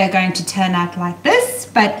 they're going to turn out like this.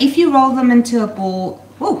 But if you roll them into a ball,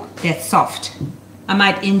 oh, that's soft. I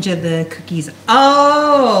might injure the cookies.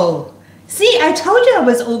 Oh, see, I told you I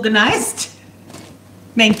was organized.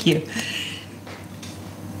 Thank you.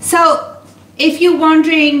 So, if you're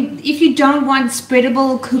wondering, if you don't want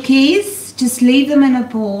spreadable cookies, just leave them in a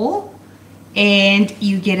ball and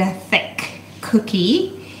you get a thick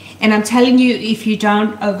cookie. And I'm telling you, if you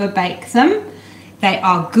don't overbake them, they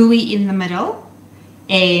are gooey in the middle.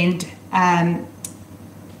 And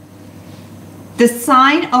the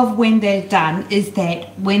sign of when they're done is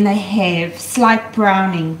that when they have slight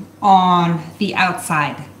browning on the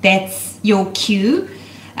outside, that's your cue.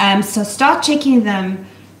 So start checking them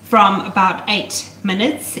from about 8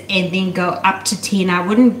 minutes and then go up to 10. I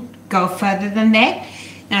wouldn't go further than that.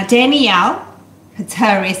 Now Danielle, it's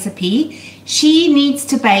her recipe. She needs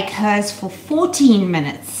to bake hers for 14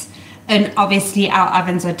 minutes. And obviously our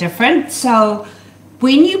ovens are different. So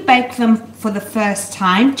when you bake them for the first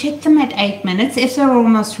time, check them at 8 minutes. If they're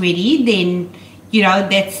almost ready, then, you know,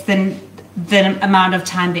 that's the amount of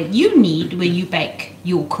time that you need when you bake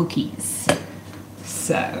your cookies.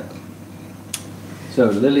 So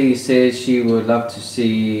Lily says she would love to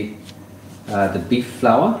see the beef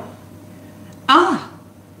flour. Ah,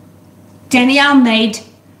 Danielle made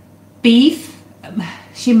beef.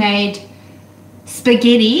 She made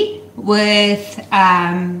spaghetti with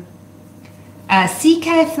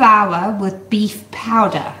CK flour with beef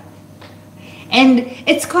powder. And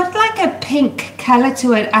it's got like a pink color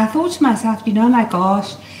to it. I thought to myself, you know, my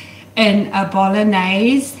gosh, in a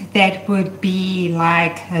bolognese, that would be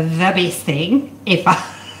like the best thing ever.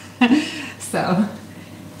 So.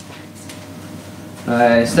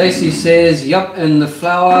 Stacey says, yup, in the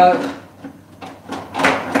flour.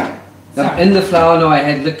 Yup, in the flour, no, I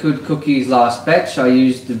had liquid cookies last batch. I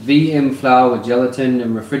used the VM flour with gelatin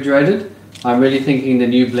and refrigerated. I'm really thinking the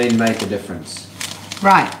new blend make a difference.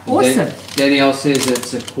 Right, awesome. Danielle says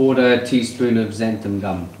it's a 1/4 teaspoon of xanthan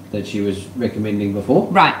gum that she was recommending before.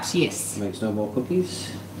 Right, yes. Make snowball cookies.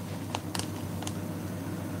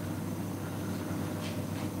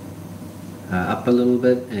 Up a little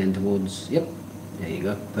bit and towards, yep, there you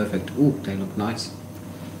go, perfect. Ooh, they look nice.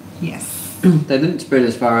 Yes. They didn't spread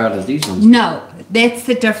as far out as these ones. No, that's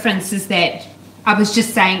the difference, is that I was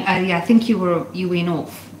just saying earlier, I think you went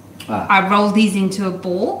off. I rolled these into a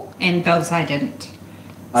ball and those I didn't.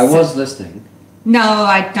 I was listening. No,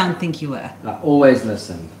 I don't think you were. I always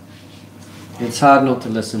listen. It's hard not to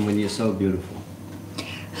listen when you're so beautiful.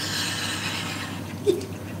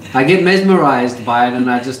 I get mesmerized by it and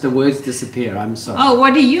the words disappear. I'm sorry. Oh,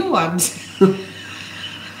 what do you want?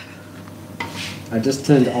 I just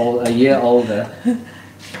turned a year older.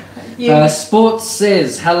 Sports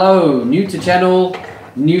says, hello, new to channel,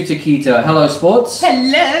 new to keto. Hello, Sports.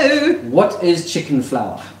 Hello. What is chicken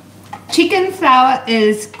flour? Chicken flour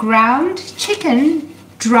is ground chicken,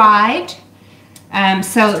 dried.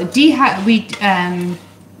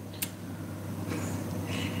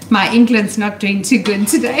 My England's not doing too good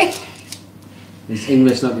today. Is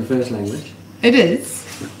English not your first language? It is.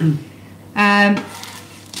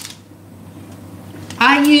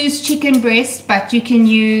 I use chicken breast, but you can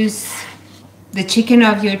use the chicken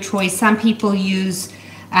of your choice. Some people use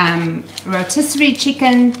rotisserie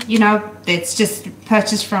chicken, you know, that's just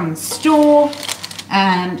purchased from the store,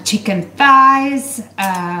 chicken thighs,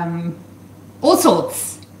 all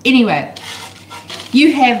sorts. Anyway,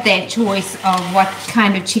 you have that choice of what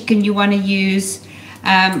kind of chicken you want to use.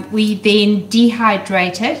 We then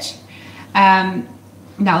dehydrate it.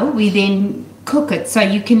 We then cook it. So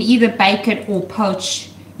you can either bake it or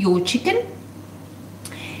poach your chicken.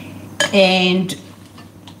 And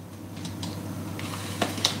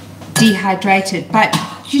dehydrate it. But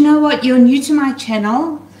you know what? You're new to my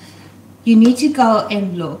channel. You need to go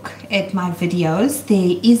and look at my videos.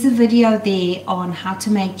 There is a video there on how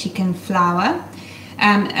to make chicken flour,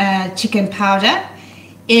 chicken powder.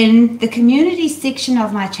 In the community section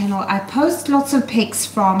of my channel, I post lots of pics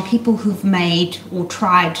from people who've made or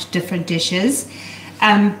tried different dishes.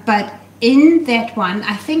 But in that one,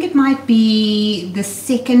 I think it might be the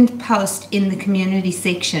second post in the community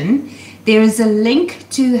section, there is a link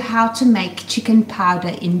to how to make chicken powder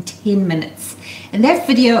in 10 minutes. And that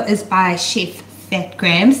video is by Chef Fat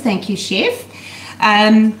Grams. Thank you, Chef.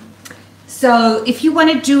 So if you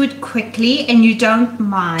want to do it quickly and you don't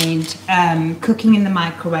mind cooking in the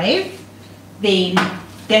microwave, then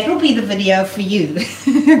that will be the video for you.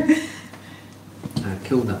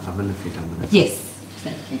 Kill the oven if you're done with it. Yes,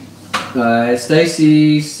 thank you.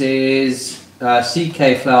 Stacey says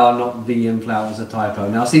CK flour, not VM flour, is a typo.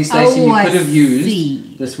 Now, see, Stacey, you could have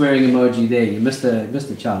used the swearing emoji there. You missed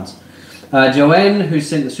a chance. Joanne, who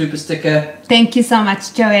sent the super sticker. Thank you so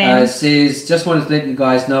much, Joanne. Says, just wanted to let you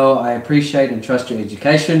guys know I appreciate and trust your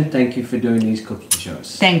education. Thank you for doing these cooking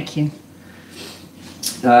shows. Thank you.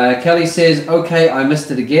 Kelly says, okay, I missed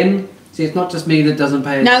it again. See, it's not just me that doesn't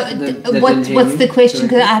pay. No, what's the question?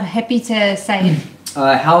 Because I'm happy to say it.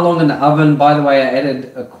 How long in the oven? By the way, I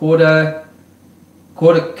added a quarter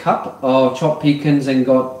cup of chopped pecans and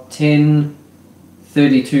got 10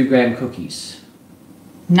 32-gram cookies.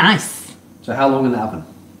 Nice. So how long in the oven?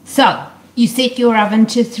 So you set your oven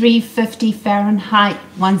to 350 Fahrenheit,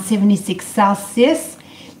 176 Celsius.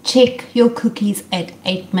 Check your cookies at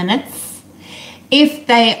 8 minutes. If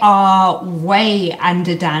they are way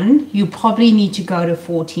underdone, you probably need to go to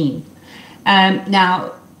 14.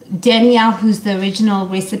 Now, Danielle, who's the original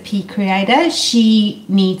recipe creator, she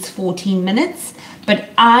needs 14 minutes, but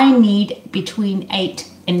I need between 8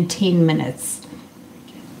 and 10 minutes.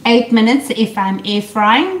 8 minutes if I'm air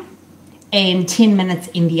frying, and 10 minutes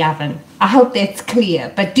in the oven. I hope that's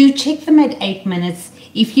clear, but do check them at 8 minutes.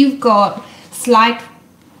 If you've got slight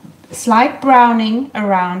browning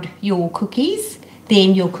around your cookies,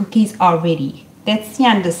 then your cookies are ready. That's the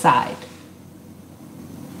underside.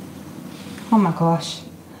 Oh my gosh.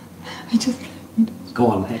 I just... Go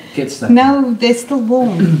on, get stuck. No, they're still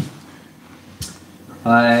warm.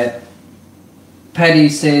 Paddy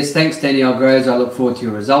says, thanks Danielle Groves, I look forward to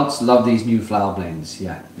your results. Love these new flour blends.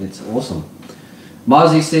 Yeah, it's awesome.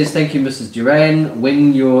 Marzi says, thank you Mrs. Duran.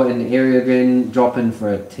 When you're in the area again, drop in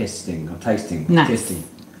for a tasting. Nice. Testing.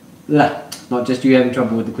 Ugh, not just you having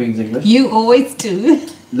trouble with the Queen's English. You always do.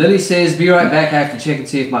 Lily says, be right back, I have to check and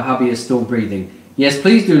see if my hubby is still breathing. Yes,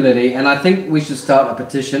 please do, Lily, and I think we should start a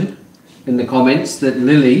petition in the comments that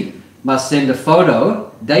Lily must send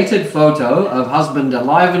a dated photo of husband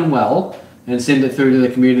alive and well, and send it through to the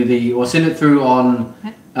community, or send it through on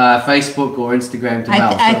Facebook or Instagram to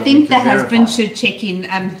Mel. I think the husband should check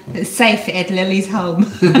in safe at Lily's home.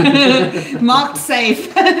 Marked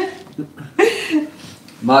safe.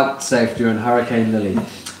 Marked safe during Hurricane Lily.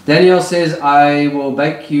 Danielle says, I will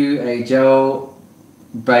bake you a gel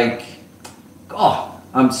bake. Oh,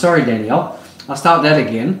 I'm sorry, Danielle. I'll start that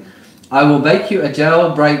again. I will bake you a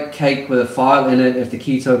gel break cake with a file in it if the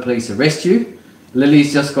keto police arrest you.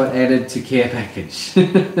 Lily's just got added to care package.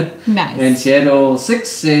 Nice. And Seattle 6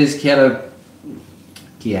 says keto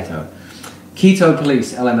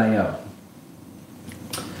police, LMAO.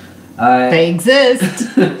 They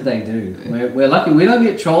exist. They do. We're lucky. We don't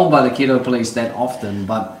get trolled by the keto police that often,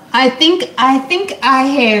 but I think I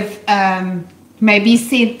have maybe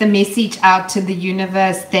sent the message out to the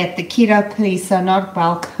universe that the keto police are not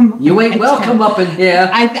welcome. You ain't welcome up in here.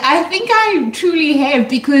 I think I truly have,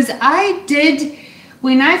 because I did,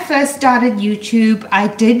 when I first started YouTube, I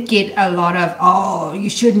did get a lot of, oh, you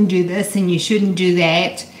shouldn't do this and you shouldn't do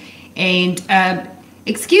that. And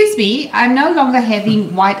excuse me, I'm no longer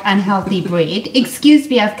having white unhealthy bread. Excuse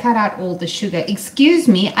me, I've cut out all the sugar. Excuse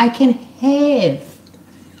me, I can have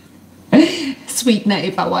sweetener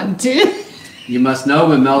if I want to. You must know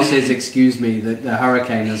when Mel says excuse me that the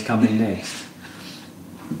hurricane is coming next.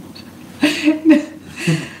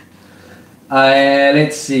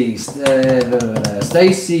 Let's see.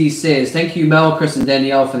 Stacy says, thank you Mel, Chris and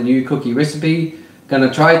Danielle for the new cookie recipe.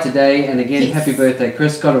 Gonna try it today, and again, yes. Happy birthday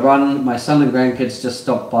Chris. Gotta run. My son and grandkids just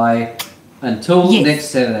stopped by until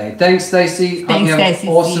next Saturday. Thanks Stacy. Hope you have an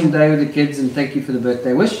awesome day with the kids, and thank you for the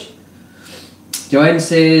birthday wish. Joanne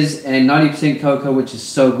says, and 90% cocoa, which is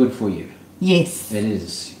so good for you. Yes. It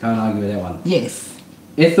is. Can't argue with that one. Yes.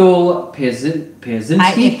 Ethel Pierzinski.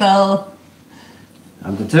 Hi, Ethel.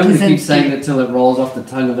 I'm determined to keep saying it till it rolls off the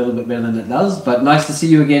tongue a little bit better than it does, but nice to see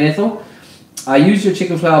you again, Ethel. I used your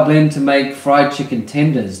chicken flour blend to make fried chicken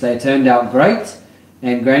tenders. They turned out great,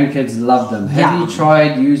 and grandkids loved them. Have you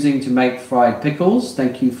tried using to make fried pickles?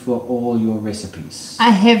 Thank you for all your recipes. I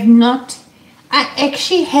have not. I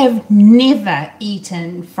actually have never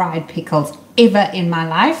eaten fried pickles ever in my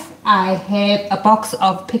life. I have a box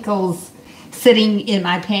of pickles sitting in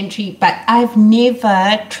my pantry, but I've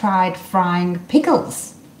never tried frying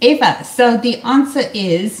pickles ever. So the answer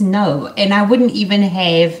is no, and I wouldn't even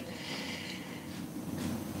have.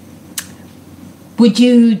 Would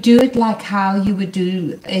you do it like how you would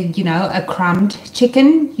do, a crumbed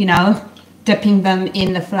chicken, dipping them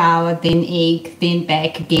in the flour, then egg, then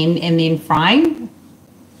back again, and then frying?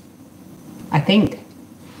 I think.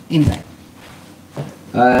 Anyway.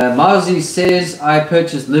 Marzi says, I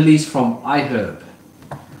purchased lilies from iHerb.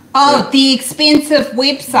 Oh, the expensive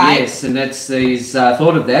website. Yes, and that's he's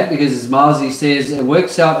thought of that because, as Marzi says, it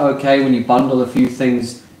works out okay when you bundle a few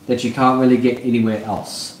things that you can't really get anywhere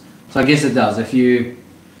else. So I guess it does. If you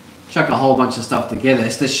chuck a whole bunch of stuff together,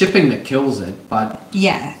 it's the shipping that kills it. But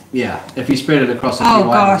yeah, if you spread it across a few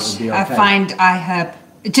items, it would be okay. I find iHerb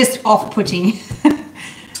just off-putting.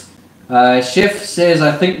 Chef says,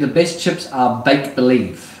 I think the best chips are Bake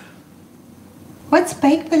Believe. What's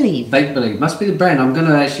Bake Believe? Bake Believe must be the brand. I'm going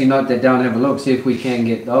to actually note that down and have a look, see if we can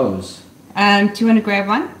get those. Do you want to grab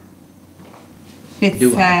one?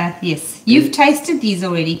 Yes. You've tasted these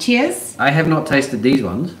already. Cheers. I have not tasted these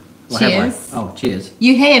ones. Cheers. Oh, cheers.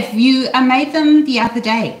 You have. I made them the other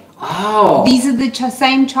day. Oh. These are the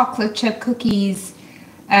same chocolate chip cookies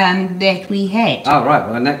that we had. Oh, right.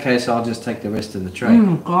 Well, in that case, I'll just take the rest of the tray.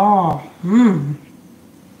 God.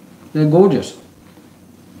 They're gorgeous.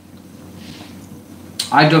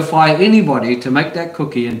 I defy anybody to make that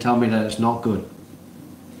cookie and tell me that it's not good.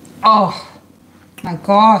 Oh, my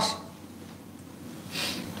gosh.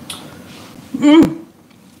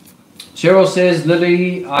 Cheryl says,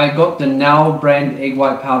 Lily, I got the Now brand egg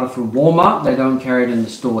white powder from Walmart. They don't carry it in the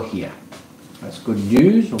store here. That's good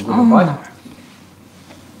news or good advice.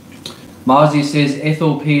 Marzi says,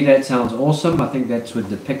 Ethel P, that sounds awesome. I think that's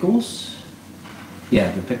with the pickles.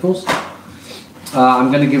 Yeah, the pickles.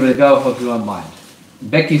 I'm going to give it a go. Hope you won't mind.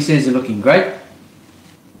 Becky says they're looking great.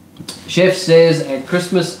 Chef says, at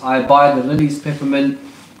Christmas I buy the Lily's peppermint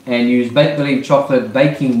and use Bake Believe chocolate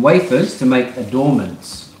baking wafers to make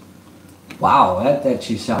adornments. Wow, that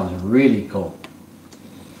actually sounds really cool.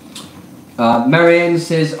 Marianne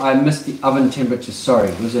says, I missed the oven temperature.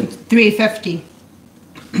 Sorry, was it? 350.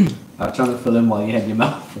 I was trying to fill in while you had your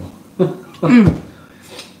mouth full.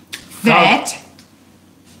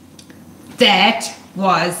 That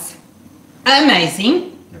was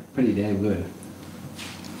amazing. Pretty damn good.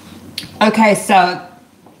 Okay, so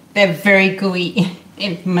they're very gooey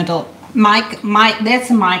in the middle. That's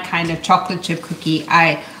my kind of chocolate chip cookie.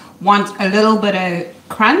 I want a little bit of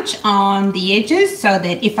crunch on the edges so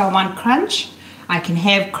that if I want crunch, I can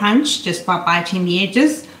have crunch just by biting the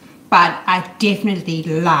edges. But I definitely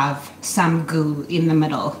love some goo in the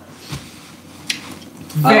middle.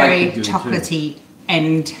 Very like chocolatey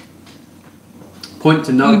and... Point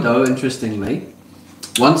to note though, interestingly,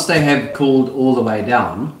 once they have cooled all the way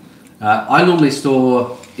down, I normally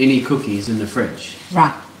store any cookies in the fridge.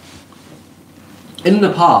 Right. In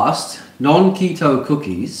the past, non-keto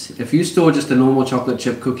cookies, if you store just a normal chocolate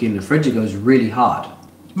chip cookie in the fridge, it goes really hard.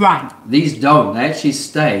 Right. These don't. They actually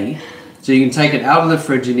stay So you can take it out of the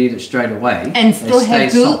fridge and eat it straight away. And still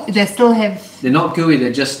have gooey. They still have. They're not gooey.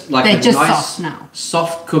 They're just like a nice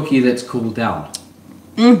soft cookie that's cooled down.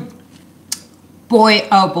 Boy,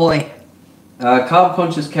 oh boy. Carb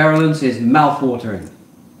conscious Carolyn says mouth-watering.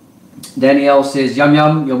 Danielle says yum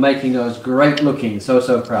yum. You're making those great looking.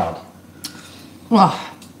 So proud. Oh.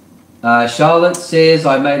 Charlotte says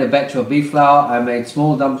I made a batch of beef flour. I made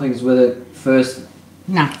small dumplings with it first.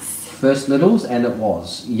 Nice. First littles, and it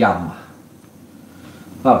was yum.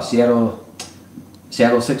 Oh, Seattle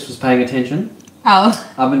 6 was paying attention.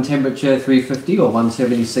 Oh. Oven temperature 350 or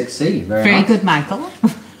 176C. Very nice. Good, Michael.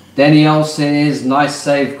 Danielle says, nice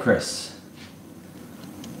save, Chris.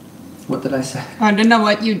 What did I say? I don't know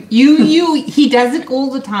what he does it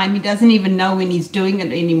all the time. He doesn't even know when he's doing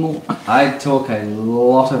it anymore. I talk a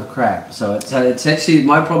lot of crap, so it's actually,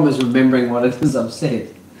 my problem is remembering what it is I've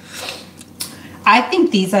said. I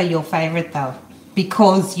think these are your favorite though,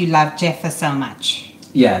 because you love Jeffa so much.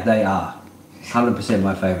 Yeah, they are. 100%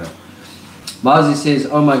 my favorite. Marzi says,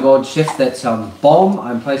 oh my god, chef, that sounds bomb.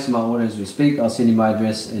 I'm placing my order as we speak. I'll send you my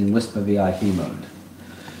address in Whisper VIP mode.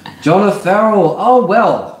 Jonna Farrell, oh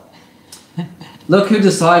well. Look who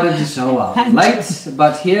decided to show up. Late,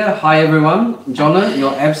 but here. Hi everyone. Jonna,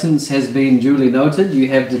 your absence has been duly noted. You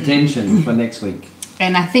have detention for next week.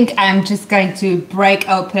 And I think I'm just going to break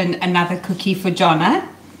open another cookie for Jonna.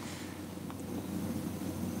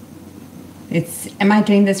 Am I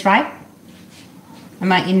doing this right?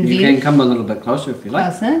 Am I in view? You can come a little bit closer if you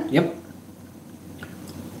like. Closer? Yep.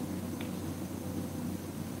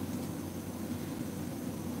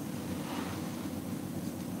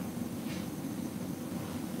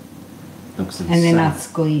 Looks insane. And then I'll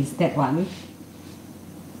squeeze that one.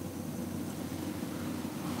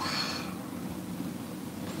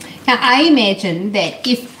 Now I imagine that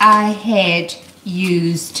if I had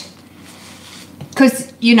used,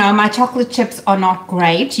 because you know my chocolate chips are not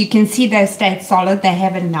great, you can see they stayed solid, they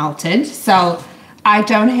haven't melted, so I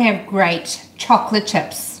don't have great chocolate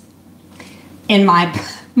chips in my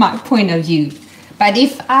point of view. But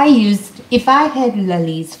if I had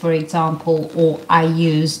Lily's, for example, or I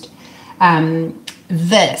used the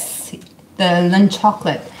Lindt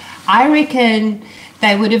chocolate, I reckon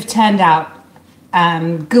they would have turned out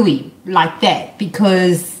gooey like that,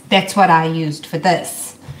 because that's what I used for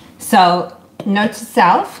this. So note to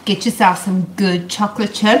self, get yourself some good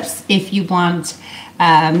chocolate chips if you want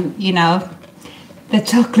you know, the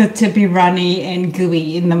chocolate to be runny and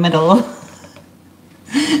gooey in the middle.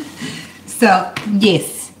 So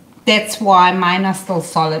yes, that's why mine are still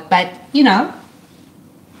solid, but you know,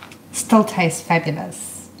 still taste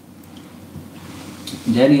fabulous.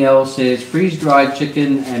 Danielle says freeze-dried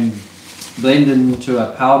chicken and blend into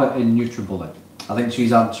a powder in NutriBullet. I think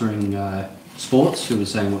she's answering Sports, who was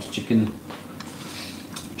saying what's chicken.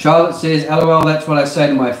 Charlotte says, LOL, that's what I say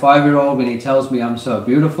to my 5-year-old when he tells me I'm so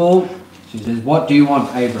beautiful. She says, what do you want,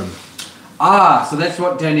 Abram? Ah, so that's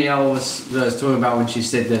what Danielle was talking about when she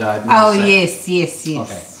said that I'd Oh, yes.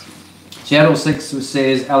 Okay. Seattle 6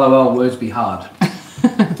 says, LOL, words be hard.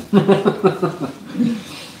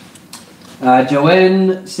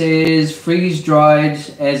 Joanne says freeze-dried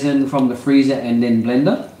as in from the freezer and then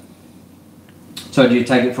blender. So do you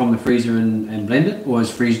take it from the freezer and blend it, or does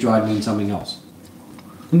freeze-dried mean something else?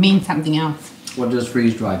 It means something else. What does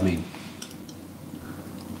freeze-dried mean?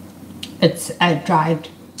 It's dried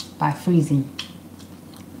by freezing.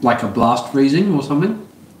 Like a blast freezing or something?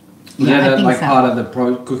 Yeah, I think like so. Part of the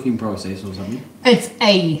cooking process or something? It's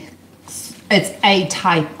a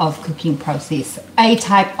type of cooking process, a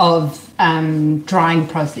type of drying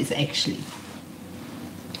process actually.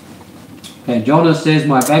 Okay, Jonna says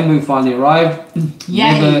my bamboo finally arrived.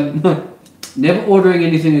 Yay! Never ordering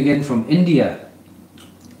anything again from India.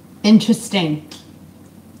 Interesting.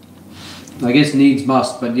 I guess needs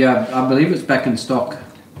must, but yeah, I believe it's back in stock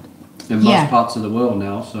in most parts of the world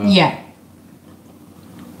now. So yeah.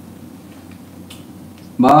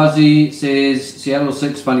 Marzi says, Seattle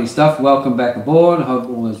 6, funny stuff. Welcome back aboard. Hope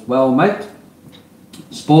all is well, mate.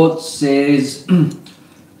 Sports says,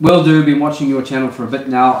 will do. Been watching your channel for a bit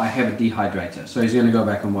now. I have a dehydrator. So he's going to go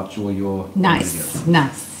back and watch all your videos.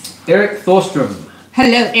 Nice. Eric Thorstrom.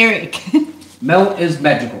 Hello, Eric. Mel is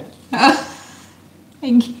magical.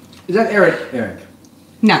 Thank you. Is that Eric? Eric?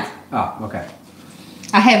 No. Oh, okay.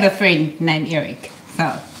 I have a friend named Eric.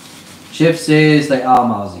 So. Chef says they are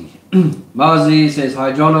Marzi. Marzi says,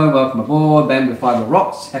 hi Jono, welcome aboard. Bamboo Fiber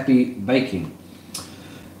rocks. Happy baking.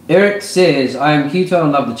 Eric says, I am keto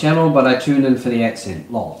and love the channel, but I tune in for the accent.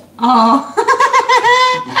 Lol. Oh.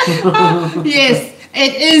 Oh, yes,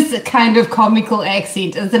 it is a kind of comical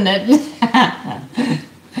accent, isn't it?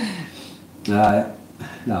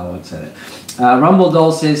 No, I won't say that. Rumble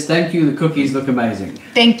Doll says, thank you, the cookies look amazing.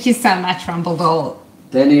 Thank you so much, Rumble Doll.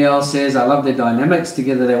 Danielle says, I love their dynamics.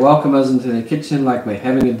 Together they welcome us into their kitchen like we're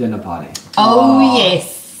having a dinner party. Oh,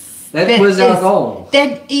 yes. That was our goal.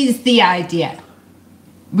 That is the idea.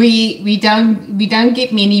 We don't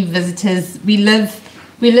get many visitors. We live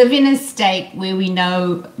in a state where we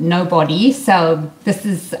know nobody, so this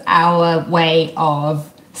is our way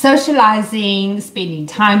of socializing, spending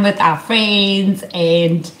time with our friends,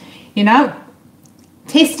 and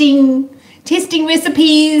testing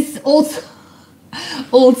recipes, all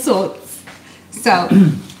sorts. So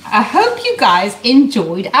I hope you guys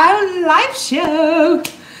enjoyed our live show.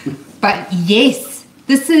 But yes,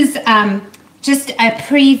 this is just a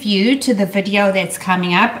preview to the video that's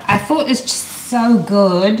coming up. I thought it's just so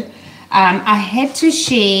good. I had to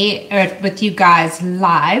share it with you guys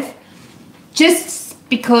live, just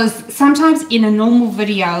because sometimes in a normal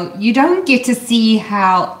video you don't get to see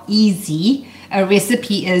how easy a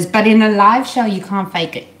recipe is, but in a live show you can't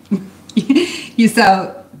fake it.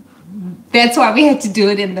 So that's why we had to do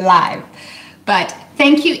it in the live. But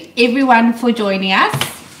thank you everyone for joining us.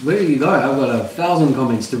 Where do you go? I've got 1,000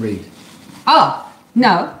 comments to read. Oh,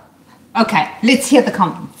 no. Okay, let's hear the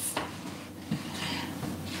comments.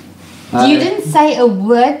 You didn't say a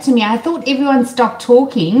word to me. I thought everyone stopped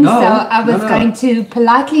talking, so I was going to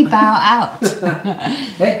politely bow out.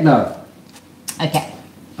 Heck no. Okay.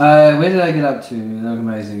 Where did I get up to? Look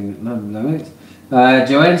amazing.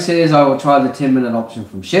 Joanne says, I will try the 10-minute option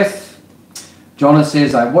from Chef. Jonna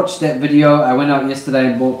says, I watched that video. I went out yesterday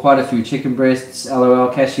and bought quite a few chicken breasts. LOL.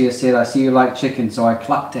 Cashier said, I see you like chicken, so I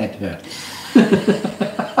clucked at her.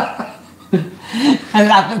 I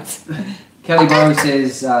love it. Kelly Bow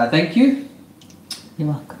says, thank you. You're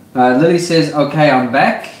welcome. Lily says, okay, I'm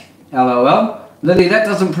back. LOL. Lily, that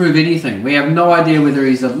doesn't prove anything. We have no idea whether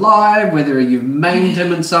he's alive, whether you've maimed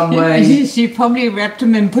him in some way. She probably wrapped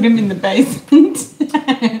him and put him in the basement.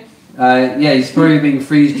 Yeah, he's probably being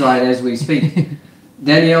freeze-dried as we speak.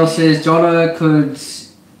 Danielle says, Jono could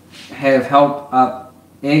have held up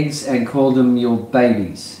eggs and called them your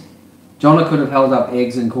babies. Jono could have held up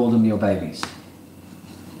eggs and called them your babies.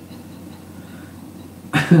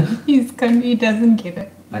 He doesn't get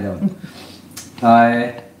it. I don't.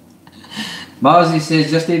 Marzi says,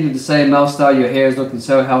 just needed to say, Melstar, your hair is looking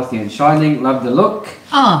so healthy and shining. Love the look.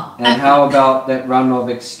 Oh. And how about that run of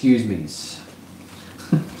excuse me's?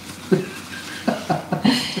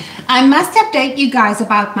 I must update you guys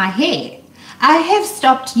about my hair. I have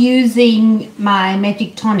stopped using my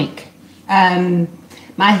Magic Tonic, my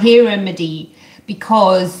hair remedy,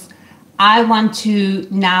 because I want to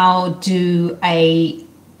now do a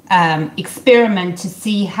experiment to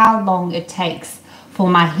see how long it takes for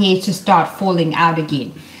my hair to start falling out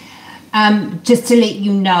again. Just to let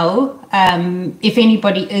you know, if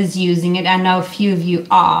anybody is using it, I know a few of you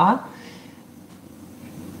are,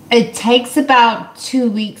 it takes about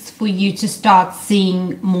 2 weeks for you to start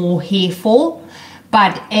seeing more hair fall,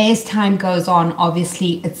 but as time goes on,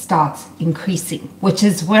 obviously it starts increasing, which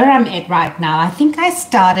is where I'm at right now. I think I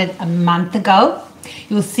started a month ago.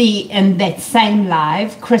 You'll see in that same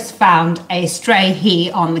live, Chris found a stray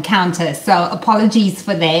hair on the counter, so apologies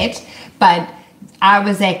for that, but I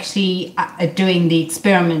was actually doing the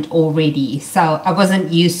experiment already, so I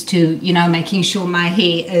wasn't used to, making sure my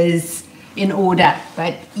hair is in order.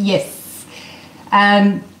 But yes,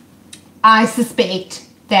 I suspect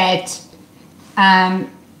that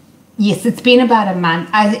yes, it's been about a month.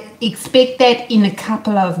 I expect that in a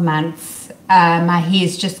couple of months my hair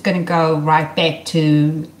is just going to go right back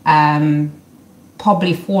to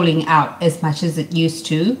probably falling out as much as it used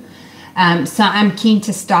to. So I'm keen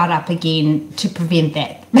to start up again to prevent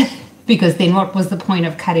that, because then what was the point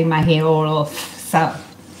of cutting my hair all off? So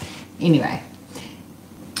anyway.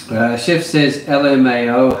 Chef says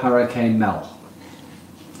LMAO Hurricane Mel.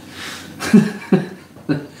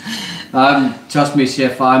 Trust me,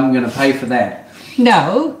 Chef, I'm going to pay for that.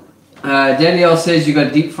 No. Danielle says you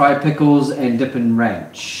got deep fried pickles and dip in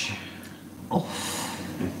ranch. Oh,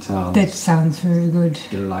 that sounds very good.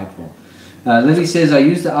 Delightful. Lily says I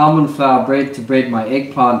use the almond flour bread to bread my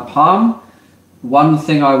eggplant parm. One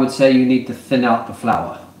thing I would say, you need to thin out the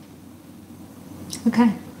flour.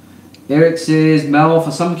 Okay. Eric says, Mel,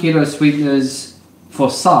 for some keto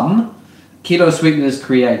sweeteners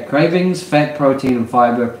create cravings. Fat, protein, and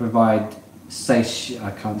fiber provide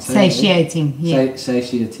satiating. Yeah.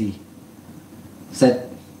 Satiety.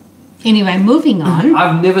 Anyway, moving on.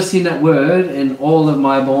 I've never seen that word in all of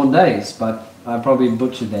my born days, but I probably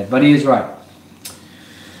butchered that. But he is right.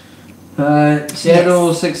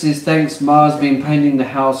 Seattle 6 says, thanks, Mars been painting the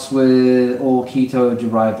house with all keto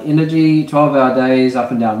derived energy, 12-hour days,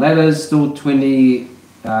 up and down ladders, still 20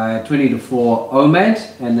 to 4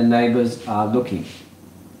 OMAD, and the neighbors are looking.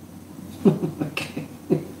 Okay.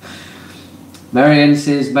 Marianne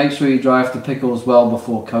says, make sure you dry off the pickles well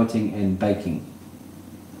before coating and baking.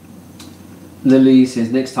 Lily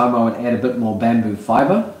says, next time I would add a bit more bamboo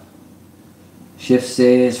fiber. Chef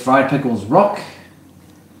says, fried pickles rock.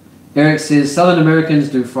 Eric says, Southern Americans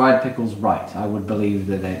do fried pickles right. I would believe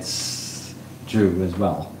that that's true as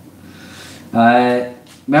well.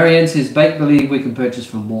 Marianne says, Bake Believe we can purchase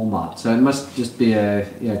from Walmart. So it must just be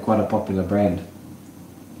quite a popular brand.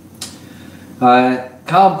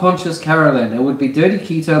 Carb Conscious Carolyn, it would be dirty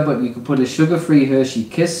keto, but you could put a sugar-free Hershey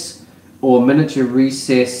Kiss or miniature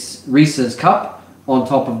Reese's cup on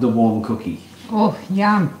top of the warm cookie. Oh,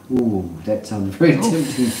 yum. Ooh, that sounds very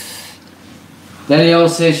tempting. Danielle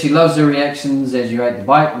says she loves the reactions as you ate the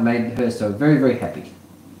bite and made her so very, very happy.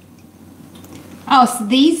 Oh, so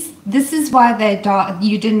this is why they're dark.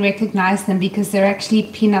 You didn't recognize them because they're actually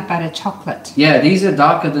peanut butter chocolate. Yeah, these are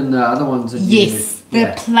darker than the other ones. Yes,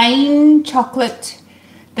 the plain chocolate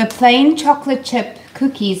chip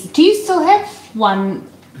cookies. Do you still have one?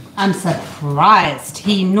 I'm surprised.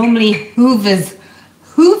 He normally hoovers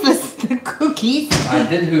the cookies. I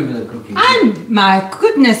did hoover the cookies. My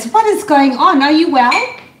goodness, what is going on? Are you well?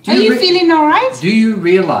 Are you feeling all right? Do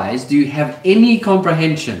you have any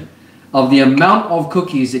comprehension of the amount of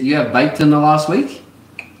cookies that you have baked in the last week?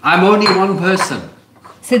 I'm only one person.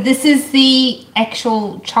 So this is the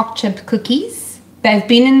actual choc chip cookies. They've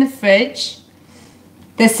been in the fridge.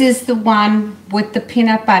 This is the one with the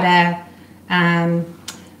peanut butter,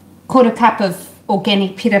 quarter cup of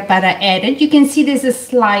organic peanut butter added. You can see there's a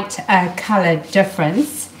slight color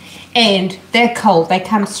difference, and they're cold. They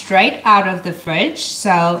come straight out of the fridge,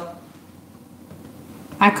 so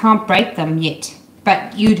I can't break them yet.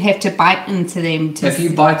 But you'd have to bite into them. If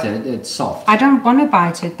you bite it, it's soft. I don't want to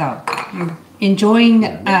bite it though. I'm enjoying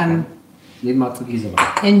leave my cookies alone.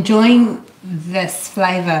 Enjoying this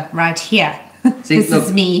flavor right here. See, this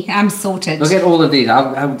is me. I'm sorted. Look at all of these.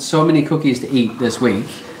 I've had so many cookies to eat this week.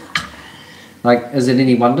 Like, is it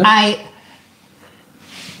any wonder? I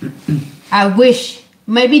wish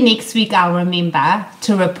maybe next week I'll remember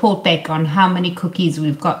to report back on how many cookies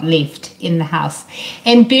we've got left in the house.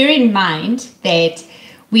 And bear in mind that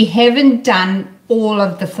we haven't done all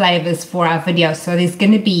of the flavors for our video, so there's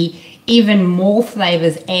going to be even more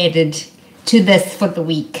flavors added to this for the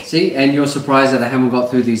week. See, and you're surprised that I haven't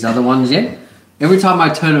got through these other ones yet? Every time I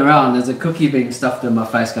turn around, there's a cookie being stuffed in my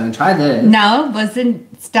face going, try this. No,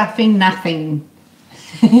 wasn't stuffing nothing.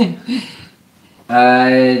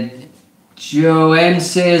 Joanne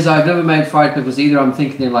says, I've never made fried pickles either. I'm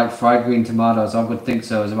thinking they're like fried green tomatoes. I would think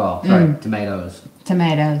so as well. Sorry, tomatoes.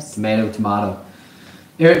 Tomato.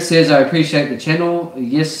 Eric says, I appreciate the channel.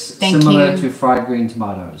 Yes, similar to fried green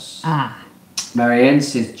tomatoes. Marianne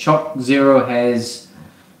says, Choc Zero has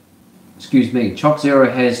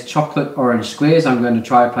chocolate orange squares. I'm going to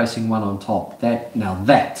try placing one on top. That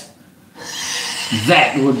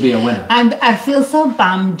would be a winner. I feel so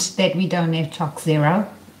bummed that we don't have Choc Zero.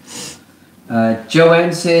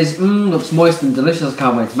 Joanne says, looks moist and delicious.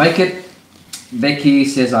 Can't wait to make it. Becky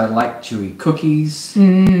says, I like chewy cookies.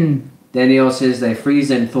 Danielle says, they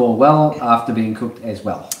freeze and thaw well after being cooked as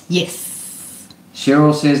well. Yes.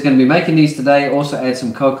 Cheryl says, going to be making these today. Also add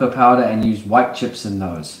some cocoa powder and use white chips in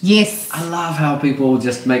those. Yes. I love how people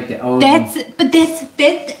just make their own. That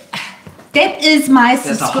is my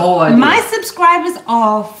whole idea. My subscribers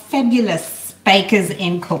are fabulous bakers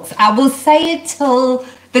and cooks. I will say it till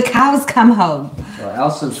the cows come home. So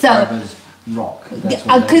our subscribers rock.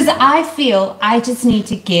 Because I feel I just need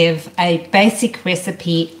to give a basic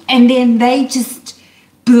recipe and then they just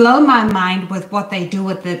blow my mind with what they do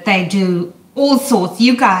with it. They do all sorts.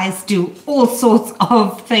 You guys do all sorts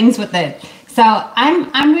of things with it. So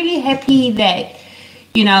I'm really happy that,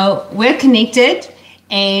 we're connected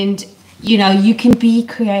and, you can be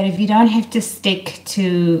creative. You don't have to stick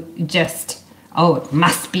to just, it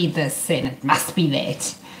must be this and it must be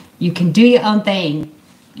that. You can do your own thing,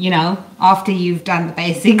 after you've done the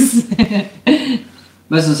basics.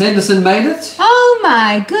 Mrs. Henderson made it. Oh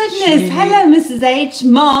my goodness. Hello, Mrs. H.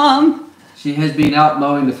 Mom. She has been out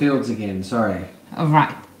mowing the fields again. Sorry. All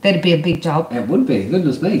right. That'd be a big job. It would be.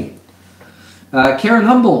 Goodness me. Karen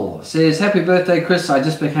Humble says, happy birthday, Chris. I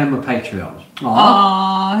just became a Patreon.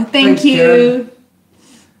 Aww, thanks, you. Karen.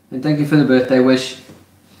 And thank you for the birthday wish.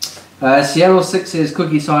 Seattle 6 says,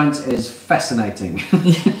 cookie science is fascinating.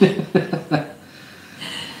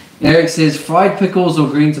 Eric says fried pickles or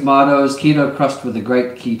green tomatoes, keto crust with a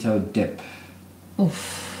great keto dip.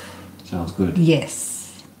 Oof. Sounds good.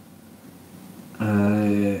 Yes.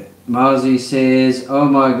 Marzi says, oh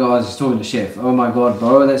my god, he's talking to Chef. Oh my god,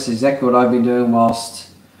 bro, that's exactly what I've been doing whilst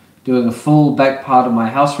doing a full back part of my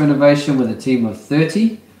house renovation with a team of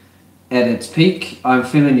 30. At its peak, I'm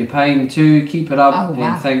feeling your pain too. Keep it up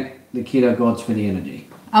and thank the keto gods for the energy.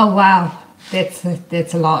 Oh wow, that's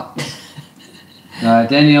a lot.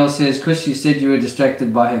 Danielle says, Chris, you said you were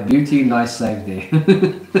distracted by her beauty. Nice save there.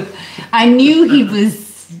 I knew he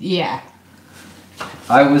was, yeah.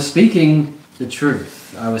 I was speaking the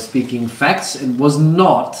truth. I was speaking facts. It was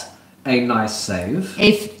not a nice save.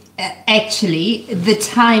 If actually, the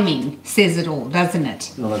timing says it all, doesn't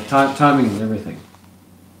it? Well, the timing is everything.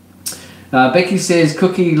 Becky says,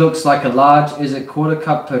 cookie looks like a large. Is it quarter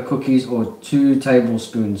cup per cookies or 2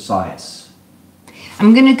 tablespoon size?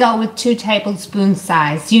 I'm going to go with 2 tablespoon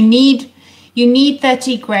size. You need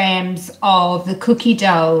 30 grams of the cookie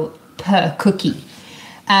dough per cookie.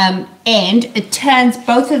 And it turns,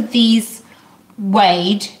 both of these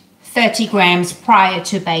weighed 30 grams prior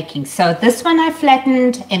to baking. So this one I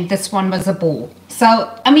flattened and this one was a ball.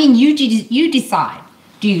 So, I mean, you decide.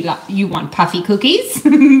 Do you want puffy cookies?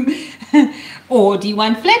 Or do you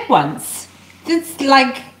want flat ones? It's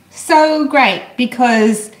like so great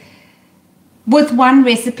because with one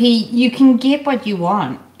recipe you can get what you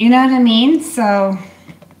want. You know what I mean? So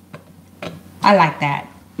I like that.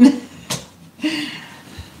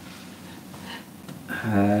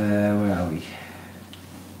 Where are we?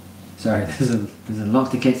 Sorry, there's a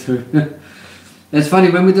lot to get through. It's funny,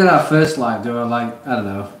 when we did our first live, there were like, I don't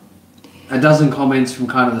know, a dozen comments from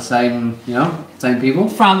kind of the same, same people.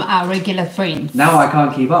 From our regular friends. Now I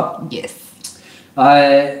can't keep up. Yes.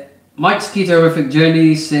 Mike's Keto-rific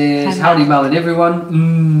Journey says, howdy Mel and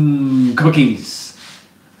everyone. Cookies.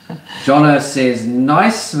 Jonna says,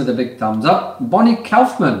 nice, with a big thumbs up. Bonnie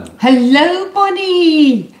Kaufman. Hello,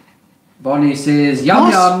 Bonnie. Bonnie says, yum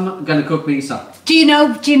yum, gonna cook me some. Do you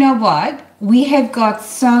know what? We have got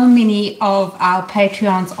so many of our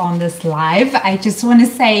Patreons on this live. I just want to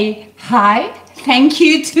say hi. Thank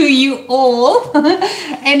you to you all.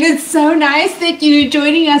 And it's so nice that you're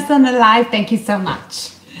joining us on the live. Thank you so much.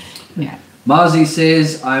 Yeah. Marzi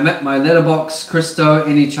says, I'm at my letterbox. Christo,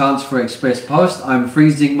 any chance for express post? I'm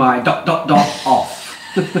freezing my ... off.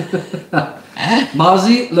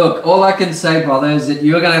 Marzi, look, all I can say, brother, is that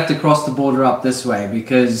you're going to have to cross the border up this way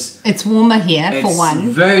because it's warmer here for one.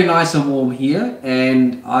 It's very nice and warm here,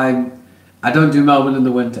 and I don't do Melbourne in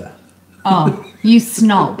the winter. Oh, you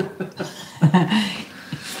snob.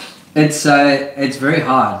 It's very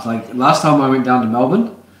hard. Like last time I went down to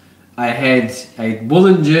Melbourne, I had a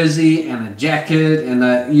woolen jersey and a jacket,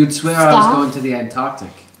 and you'd swear I was going to the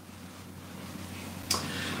Antarctic.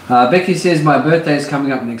 Becky says, my birthday is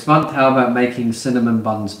coming up next month. How about making cinnamon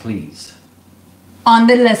buns, please? On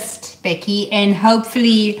the list, Becky, and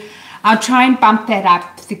hopefully I'll try and bump that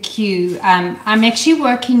up the queue. I'm actually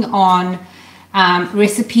working on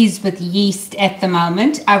recipes with yeast at the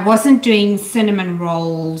moment. I wasn't doing cinnamon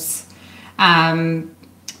rolls right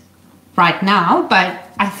now, but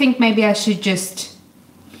I think maybe I should just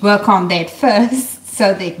work on that first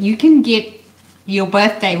so that you can get your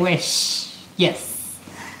birthday wish. Yes.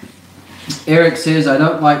 Eric says, I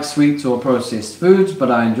don't like sweets or processed foods, but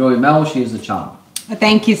I enjoy Mel. She is a charm.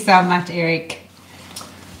 Thank you so much, Eric.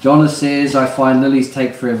 Jonna says, I find lilies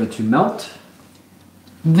take forever to melt.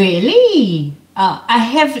 Really? I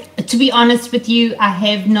have, to be honest with you, I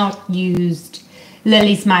have not used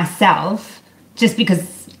lilies myself just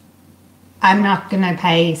because I'm not going to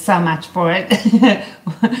pay so much for it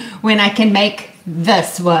when I can make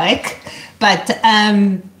this work. But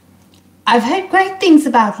I've heard great things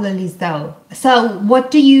about lilies though. So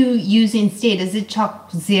what do you use instead? Is it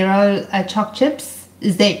choc chips?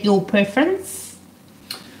 Is that your preference?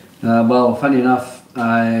 Well, funny enough,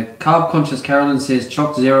 Carb Conscious Carolyn says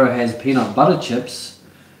Choc Zero has peanut butter chips.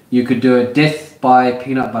 You could do a death by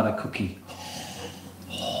peanut butter cookie.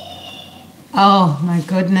 Oh my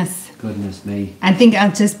goodness. Goodness me. I think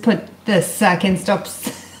I'll just put this so I can stop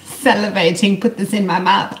salivating, put this in my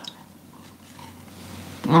mouth.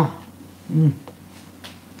 Oh. Mm.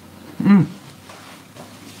 Mm.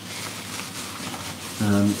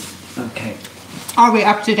 Okay. Are we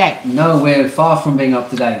up to date? No, we're far from being up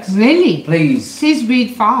to date. Really? Please. Please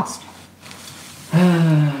read fast.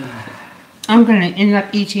 I'm going to end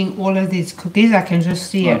up eating all of these cookies. I can just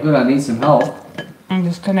see it. Good, I need some help. I'm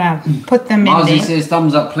just going to put them in Marzi there. says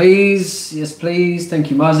thumbs up, please. Yes, please. Thank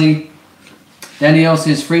you, Marzi. Danielle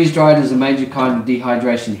says freeze-dried is a major kind of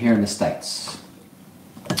dehydration here in the States.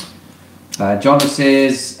 Jonah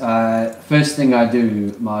says, first thing I do,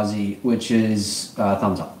 Marzi, which is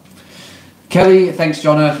thumbs up. Kelly, thanks,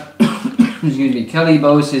 Jonah. Excuse me. Kelly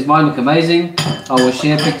Bow says, mine look amazing. I will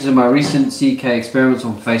share pictures of my recent CK experiments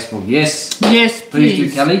on Facebook. Yes. Yes, Please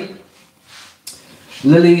do, Kelly.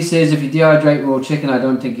 Lily says, if you dehydrate raw chicken, I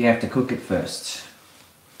don't think you have to cook it first.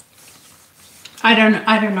 I don't know.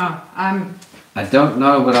 I don't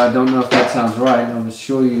know, but I don't know if that sounds right. I'm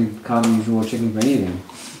sure you can't use raw chicken for anything.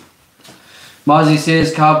 Marzi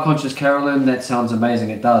says, carb conscious Carolyn, that sounds amazing.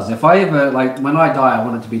 It does. If I ever, like, when I die, I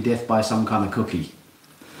want it to be death by some kind of cookie.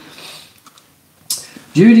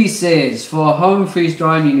 Judy says, for home freeze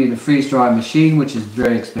drying, you need a freeze drying machine, which is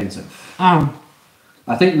very expensive. Oh.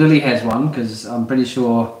 I think Lily has one because I'm pretty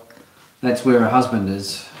sure that's where her husband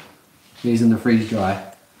is. He's in the freeze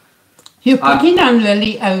dry. You're picking on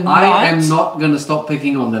Lily a lot. I am not going to stop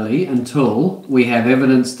picking on Lily until we have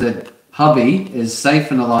evidence that hubby is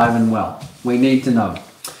safe and alive and well. We need to know.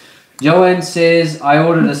 Joanne says, I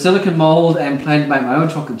ordered a silicone mold and plan to make my own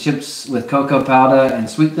chocolate chips with cocoa powder and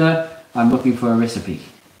sweetener. I'm looking for a recipe.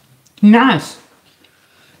 Nice.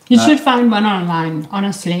 You should find one online,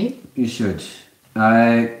 honestly. You should.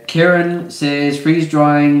 Karen says, freeze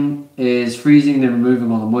drying is freezing and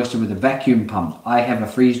removing all the moisture with a vacuum pump. I have a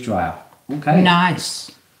freeze dryer. Okay.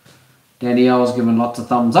 Nice. Danielle's given lots of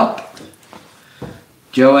thumbs up.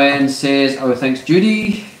 Joanne says, oh, thanks,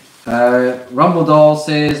 Judy. Rumble Doll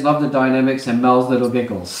says, love the dynamics and Mel's little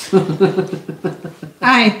giggles.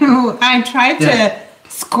 I tried to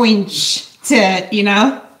squinch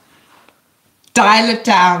to, dial it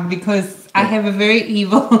down because I have a very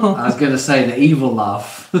evil... I was going to say the evil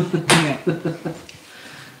laugh. Yeah.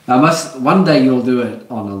 One day you'll do it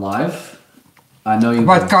on a live. I know you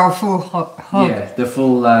will. Go full hug. Yeah, the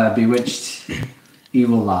full bewitched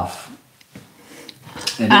evil laugh.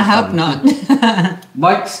 I hope not.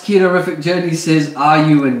 Mike's Ketorific Journey says, are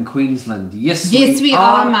you in Queensland? Yes, we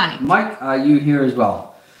are, Mike. Mike, are you here as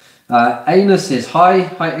well? Aina says, hi.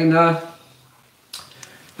 Hi, Aina.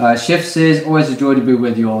 Chef says, always a joy to be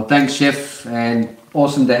with you all. Thanks, Chef, and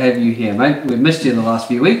awesome to have you here, mate. We've missed you the last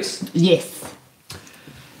few weeks. Yes.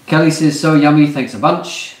 Kelly says, so yummy. Thanks a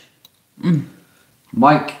bunch.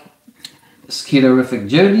 Mike's Ketorific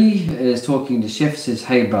Journey is talking to Chef, says,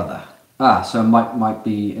 hey, brother. So Mike might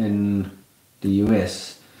be in the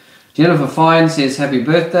US. Jennifer Fine says, happy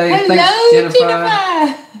birthday. Hello, thanks,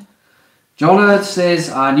 Jennifer. Jonna says,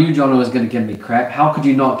 I knew Jonna was going to give me crap. How could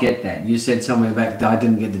you not get that? You said somewhere back that I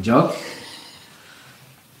didn't get the joke.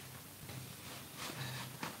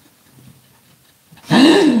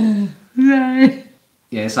 No.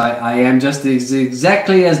 Yes, I am just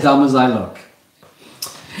exactly as dumb as I look.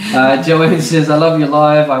 Joanne says, I love you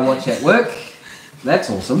live. I watch at work. That's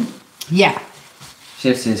awesome. Yeah.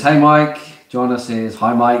 Chef says, hey, Mike. Jonna says,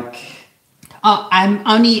 hi, Mike. Oh,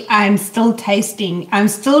 I'm still tasting. I'm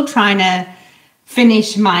still trying to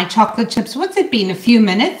finish my chocolate chips. What's it been? A few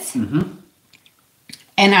minutes? Mm-hmm.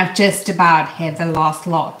 And I've just about had the last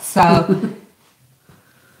lot. So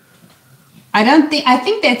I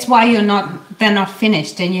think that's why they're not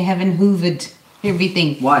finished and you haven't hoovered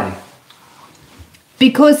everything. Why?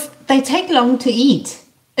 Because they take long to eat.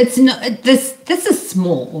 It's not this is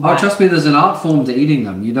small. Right? Oh, trust me, there's an art form to eating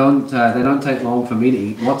them. They don't take long for me to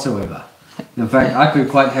eat whatsoever. In fact, I could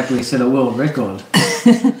quite happily set a world record.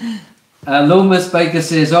 Lil Miss Baker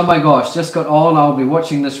says, oh my gosh, just got on. I'll be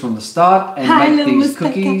watching this from the start and make these Miss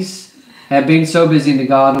cookies. Baker. Have been so busy in the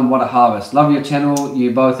garden. What a harvest. Love your channel.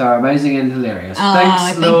 You both are amazing and hilarious.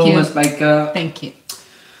 Thanks, Lil Miss Baker. Thank you.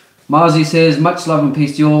 Marzi says, much love and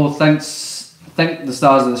peace to you all. Thank the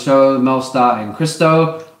stars of the show, Mel Star and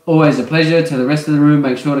Christo. Always a pleasure. To the rest of the room,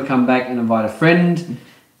 make sure to come back and invite a friend.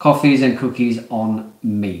 Coffees and cookies on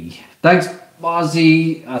me. Thanks,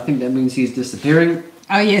 Marzi. I think that means he's disappearing.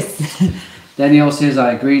 Oh, yes. Danielle says,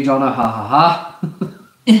 I agree, Jonna. Ha, ha,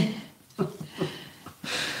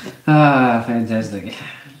 ha. Fantastic.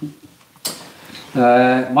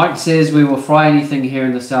 Mike says, we will fry anything here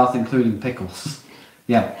in the south, including pickles.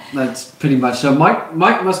 Yeah, that's pretty much. So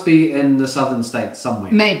Mike must be in the southern states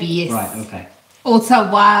somewhere. Maybe, yes. Right, okay. Also,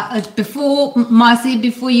 Marzi,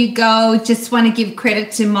 before you go, just want to give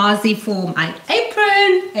credit to Marzi for my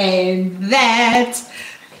apron and that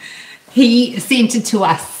he sent it to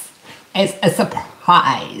us as a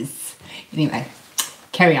surprise. Anyway,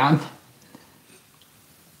 carry on.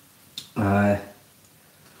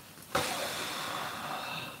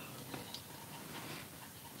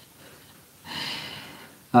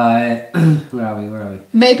 Where are we?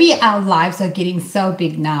 Maybe our lives are getting so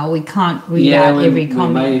big now we can't read out every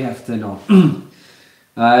comment. We may have to not.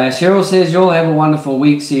 Cheryl says, you all have a wonderful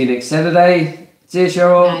week. See you next Saturday. See you,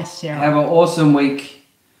 Cheryl. Nice, Cheryl. Have an awesome week.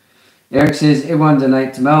 Eric says, everyone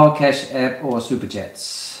donate to Mel, Cash App or Super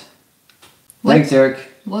Chats. Thanks, Eric.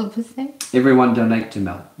 What was that? Everyone donate to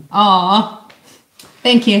Mel. Oh,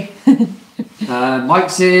 thank you. Mike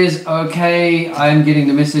says, okay, I'm getting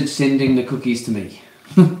the message, sending the cookies to me.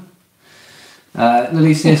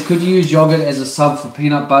 Lily says, could you use yogurt as a sub for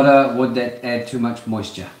peanut butter? Would that add too much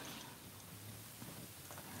moisture?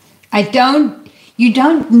 You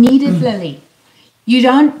don't need it, Lily. You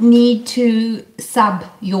don't need to sub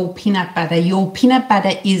your peanut butter. Your peanut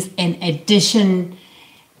butter is an additional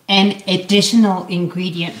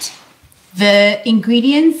ingredient. The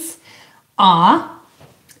ingredients are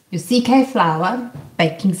your CK flour,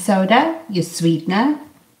 baking soda, your sweetener,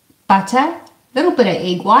 butter, little bit of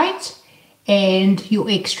egg white, and your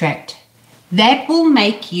extract. That will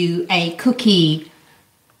make you a cookie.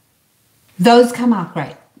 Those come out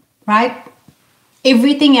great, right?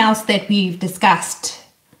 Everything else that we've discussed,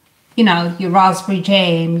 you know, your raspberry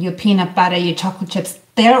jam, your peanut butter, your chocolate chips,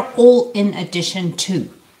 they're all in addition to,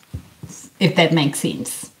 if that makes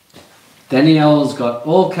sense. Danielle's got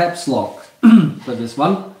all caps lock for this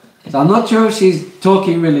one. So I'm not sure if she's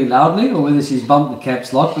talking really loudly or whether she's bumped the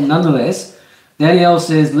caps lock, but nonetheless, Danielle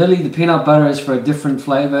says, Lily, the peanut butter is for a different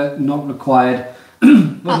flavour, not required for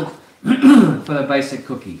the basic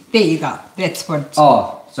cookie. There you go. That's what...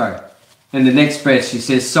 Oh, sorry. In the next breath, she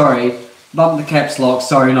says, sorry, bump the caps lock,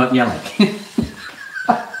 sorry, not yelling.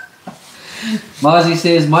 Marzi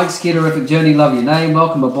says, Mike's Skiderific Journey, love your name,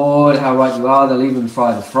 welcome aboard, how right you are, they'll even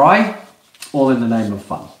fry the fry, all in the name of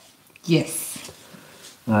fun. Yes.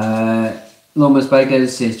 Lormas Baker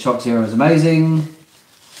says, Choc Zero is amazing.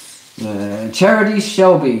 Charity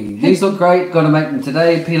Shelby, these look great, gotta make them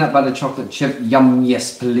today, peanut butter chocolate chip, yum,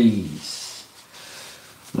 yes please.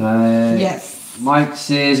 Yes. Mike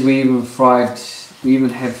says we even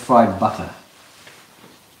have fried butter.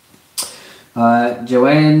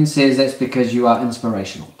 Joanne says that's because you are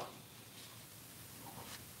inspirational.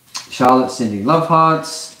 Charlotte sending love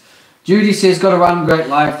hearts. Judy says gotta run, great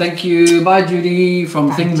life. Thank you. Bye Judy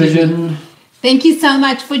from Thing Vision. Thank you so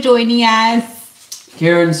much for joining us.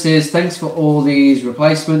 Karen says thanks for all these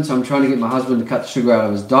replacements. I'm trying to get my husband to cut sugar out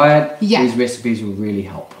of his diet. Yeah. These recipes will really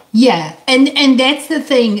help. Yeah, and that's the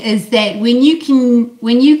thing, is that when you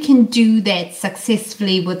can do that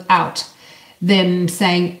successfully without them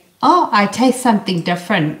saying, oh, I taste something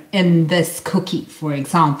different in this cookie, for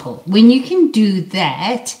example. When you can do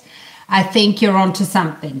that, I think you're onto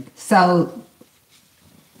something. So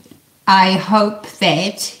I hope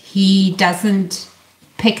that he doesn't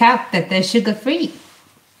pick up that they're sugar-free.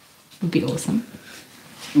 Would be awesome.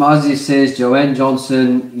 Marzi says, Joanne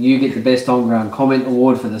Johnson, you get the best on-ground comment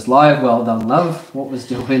award for this live. Well done, love. What was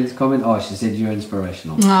Joanne's comment? Oh, she said you're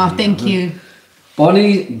inspirational. Oh, thank you.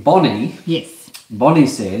 Bonnie. Yes. Bonnie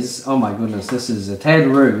says, oh my goodness, this is a tad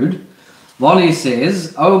rude. Bonnie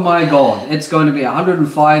says, oh my God, it's going to be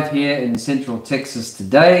 105 here in Central Texas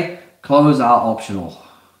today. Clothes are optional.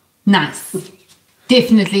 Nice.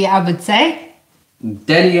 Definitely, I would say.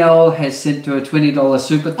 Danielle has sent to a $20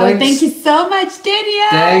 super thanks. Oh, thank you so much, Danielle.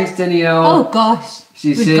 Thanks, Danielle. Oh gosh,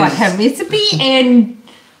 we've got her recipe and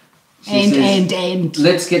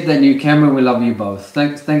let's get that new camera. We love you both.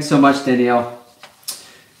 Thanks so much, Danielle.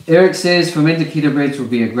 Eric says fermented keto breads will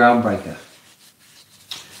be a groundbreaker.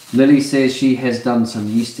 Lily says she has done some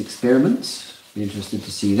yeast experiments. Be interested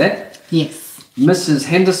to see that. Yes. Mrs.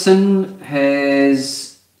 Henderson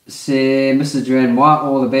has said, Mrs. Duran White,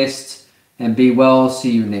 all the best. And be well, see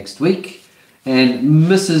you next week. And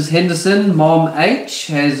Mrs. Henderson, Mom H,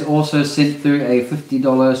 has also sent through a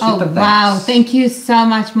 $50 super thanks. Wow, thank you so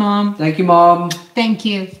much, Mom. Thank you, Mom. Thank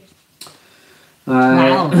you.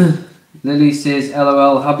 Wow. Lily says,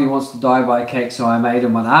 LOL, hubby wants to die by cake, so I made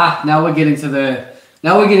him one. Now we're getting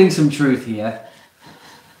some truth here.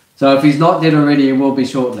 So if he's not dead already, he will be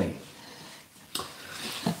shortly.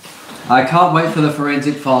 I can't wait for the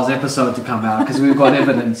Forensic Files episode to come out because we've got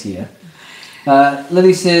evidence here.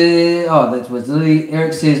 Lily says, that was Lily.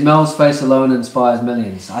 Eric says, Mel's face alone inspires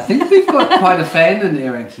millions. I think we've got quite a fan in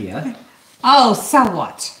Eric here. Oh, so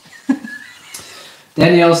what?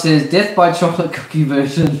 Danielle says, death by chocolate cookie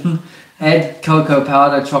version. Add cocoa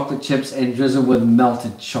powder, chocolate chips, and drizzle with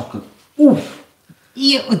melted chocolate. Oof.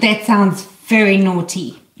 Ew, that sounds very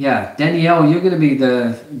naughty. Yeah, Danielle, you're going to be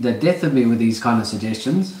the death of me with these kind of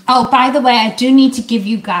suggestions. Oh, by the way, I do need to give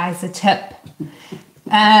you guys a tip.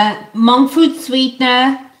 Monk fruit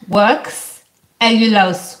sweetener works,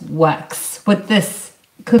 allulose works with this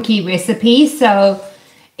cookie recipe. So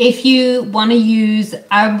if you want to use,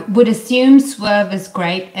 I would assume Swerve is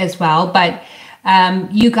great as well, but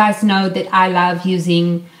you guys know that I love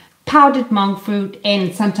using powdered monk fruit,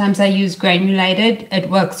 and sometimes I use granulated. It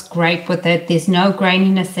works great with it. There's no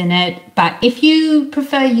graininess in it. But if you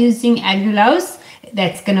prefer using allulose,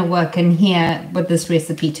 that's going to work in here with this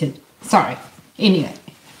recipe too. Sorry. Anyway.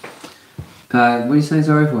 What are you saying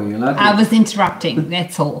sorry for? You allowed to? I was interrupting,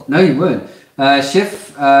 that's all. No, you weren't.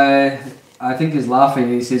 Chef, I think is laughing.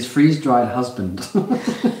 He says, freeze-dried husband.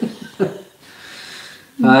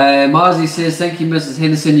 Marzi says, thank you, Mrs.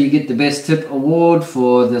 Henderson. You get the best tip award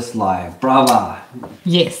for this live. Brava.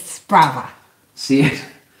 Yes, brava.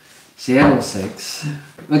 Seattle 6,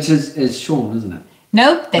 which is Sean, isn't it?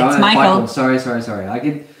 Nope, that's Michael. Sorry.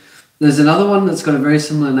 There's another one that's got a very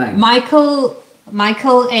similar name.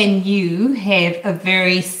 Michael and you have a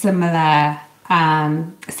very similar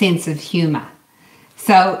sense of humor.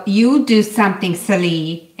 So you do something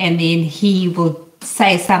silly and then he will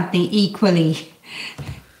say something equally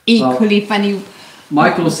funny.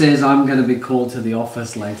 Michael says I'm going to be called to the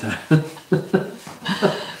office later.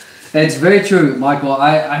 It's very true, Michael.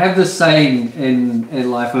 I have this saying in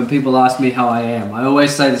life when people ask me how I am. I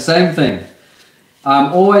always say the same thing.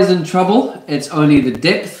 I'm always in trouble. It's only the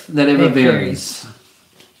depth that ever varies.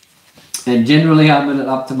 And generally I'm in it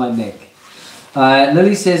up to my neck.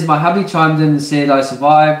 Lily says, my hubby chimed in and said, I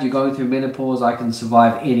survived. You're going through menopause. I can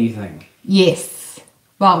survive anything. Yes.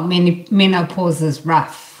 Well, menopause is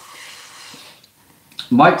rough.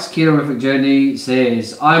 Mike's Ketorific Journey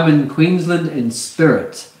says, I'm in Queensland in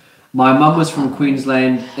spirit. My mum was from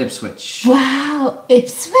Queensland, Ipswich. Wow,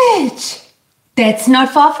 Ipswich. That's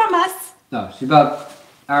not far from us. No, she's about an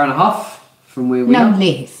hour and a half from where we are. No,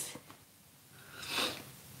 less.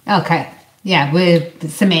 Okay. Yeah, we're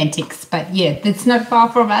semantics, but yeah, it's not far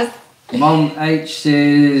from us. Mom H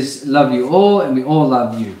says, love you all, and we all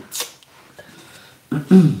love you.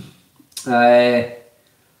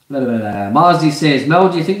 Marzi says, Mel,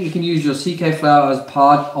 do you think you can use your CK flour as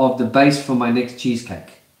part of the base for my next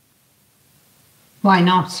cheesecake? Why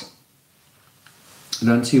not? I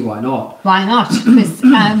don't see why not. Why not? Because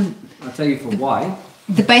I'll tell you for why.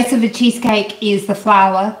 The base of a cheesecake is the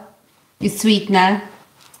flour, your sweetener,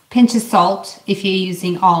 pinch of salt if you're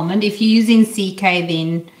using almond. If you're using CK,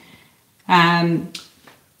 then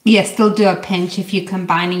still do a pinch if you're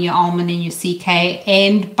combining your almond and your CK,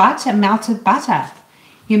 and butter, melted butter.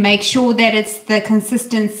 You make sure that it's the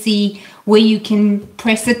consistency where you can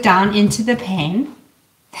press it down into the pan.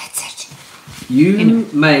 That's it. You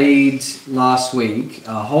made last week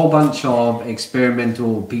a whole bunch of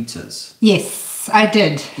experimental pizzas. Yes, I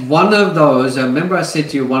did. One of those, I remember I said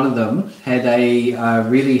to you, one of them had a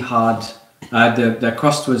really hard, the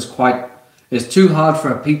crust is too hard for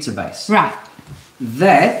a pizza base. Right.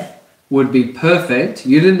 That would be perfect.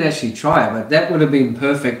 You didn't actually try it, but that would have been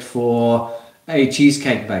perfect for a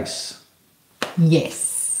cheesecake base.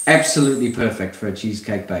 Yes. Absolutely perfect for a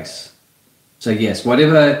cheesecake base. So yes,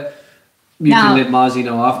 whatever, you can let Marzi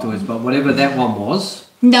know afterwards, but whatever that one was.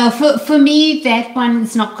 No, for me, that one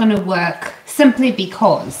is not going to work simply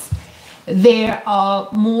because there are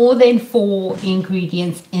more than 4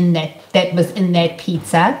 ingredients in that was in that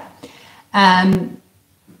pizza. I'm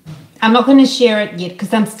not going to share it yet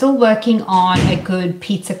because I'm still working on a good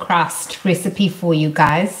pizza crust recipe for you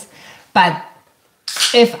guys. But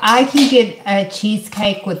if I can get a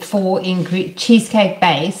cheesecake with cheesecake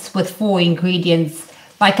base with 4 ingredients,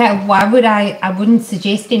 I wouldn't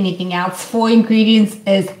suggest anything else. 4 ingredients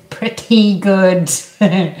is pretty good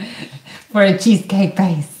for a cheesecake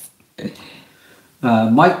base.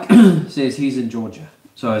 Mike says he's in Georgia.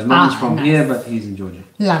 So his mum's from here, but he's in Georgia.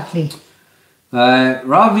 Lovely.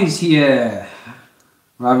 Ravi's here.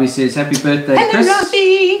 Ravi says, happy birthday, hello, Chris.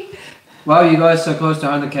 Ravi. Wow, you guys so close to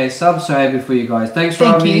 100k subs. So happy for you guys. Thanks,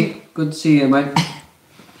 Ravi. You. Good to see you, mate.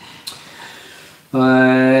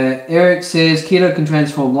 Eric says, keto can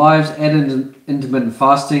transform lives. Add in intermittent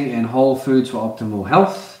fasting and whole foods for optimal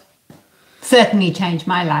health. Certainly changed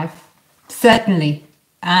my life. Certainly.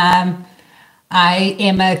 I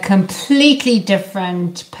am a completely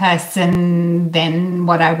different person than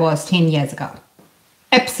what I was 10 years ago.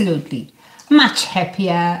 Absolutely. Much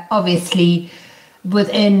happier, obviously,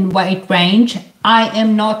 within weight range. I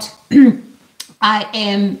am not, I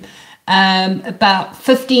am about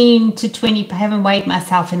 15 to 20, I haven't weighed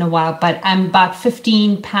myself in a while, but I'm about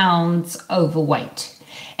 15 pounds overweight.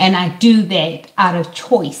 And I do that out of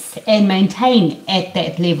choice and maintain at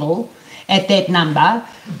that level, at that number,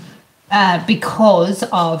 because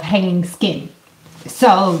of hanging skin.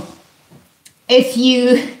 So if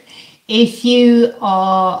you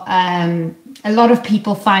are, a lot of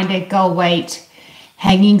people find that goal weight,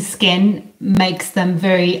 hanging skin makes them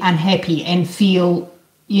very unhappy and feel,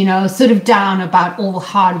 sort of down about all the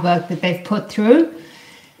hard work that they've put through.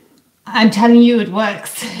 I'm telling you, it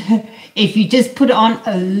works. If you just put on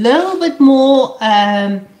a little bit more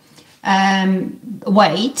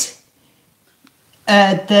weight,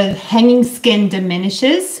 the hanging skin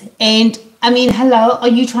diminishes. And I mean, hello, are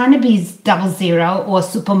you trying to be 00 or a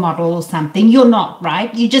supermodel or something? You're not,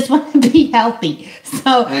 right? You just want to be healthy.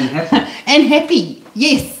 So and happy. And happy,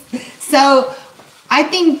 yes. So I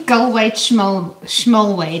think go weight,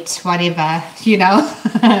 schmoll weight, whatever, you know.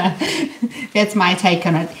 That's my take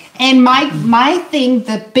on it. And my thing,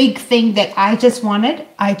 the big thing that I just wanted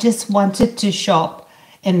to shop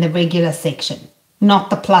in the regular section, not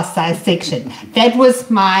the plus size section. That was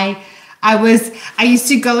I used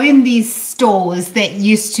to go in these stores that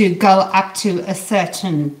used to go up to a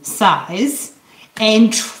certain size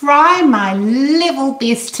and try my level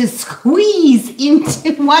best to squeeze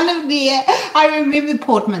into one of their, I remember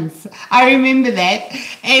Portmans. I remember that.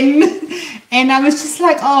 And I was just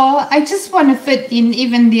like, oh, I just want to fit in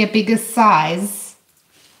even their biggest size.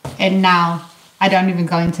 And now I don't even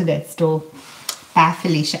go into that store. Bye,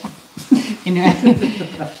 Felicia. Anyway.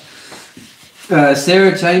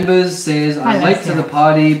 Sarah Chambers says, I'm late to the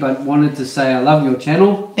party, but wanted to say I love your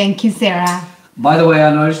channel. Thank you, Sarah. By the way,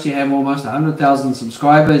 I noticed you have almost 100,000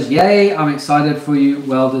 subscribers. Yay, I'm excited for you.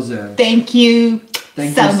 Well deserved. Thank you.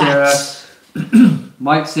 Thank so you, Sarah. Much.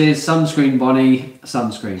 Mike says, sunscreen, Bonnie,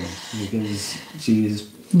 sunscreen, because she's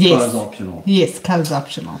clothes optional. Yes, clothes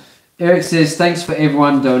optional. Eric says, thanks for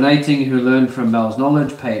everyone donating who learned from Mel's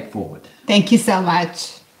knowledge. Pay it forward. Thank you so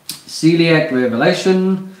much. Celiac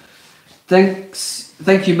Revelation.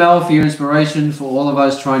 Thank you, Mel, for your inspiration for all of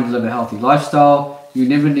us trying to live a healthy lifestyle. You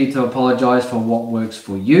never need to apologize for what works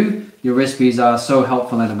for you. Your recipes are so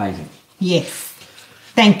helpful and amazing. Yes.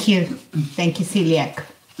 Thank you. Thank you, Celiac.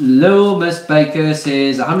 Lil Miss Baker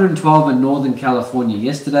says 112 in Northern California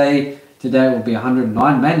yesterday. Today it will be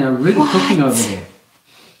 109. Man, they're really cooking over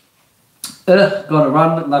there. Gotta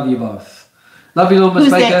run. Love you both. Love you, Lil Miss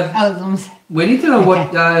Baker. Oh, we need to know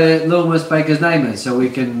what Lil Miss Baker's name is so we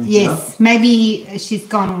can... Yes, maybe she's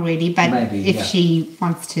gone already, but maybe, if she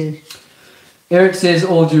wants to... Eric says,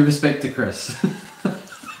 all due respect to Chris.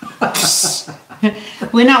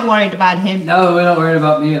 We're not worried about him. No, we're not worried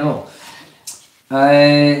about me at all.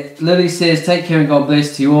 Lily says, take care and God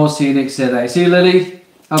bless to you all. See you next Saturday. See you, Lily.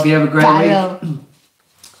 Hope you have a great week.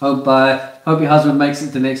 Hope your husband makes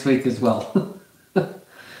it to next week as well.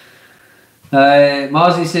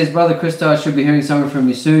 Marzi says, Brother Christo, I should be hearing something from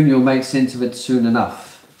you soon. You'll make sense of it soon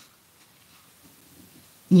enough.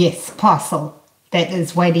 Yes, parcel that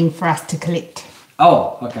is waiting for us to collect.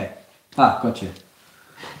 Oh, okay. Got you.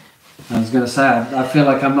 I was going to say, I feel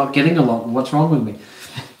like I'm not getting a lot. What's wrong with me?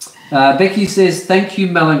 Becky says, thank you,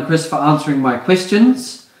 Mel and Chris, for answering my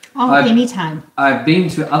questions. Oh, anytime. I've been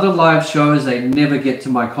to other live shows. They never get to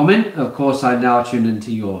my comment. Of course, I now tune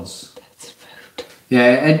into yours. That's rude.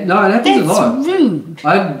 Yeah, and no, it happens a lot. That's rude.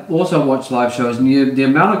 I also watch live shows, and the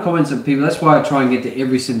amount of comments of people, that's why I try and get to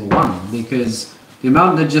every single one, because the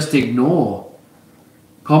amount that just ignore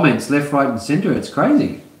comments left, right, and center, it's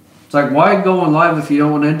crazy. It's like, why go on live if you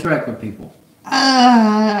don't want to interact with people?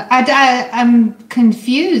 I'm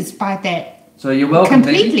confused by that. So you're welcome,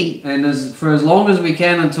 completely. Becky. And for as long as we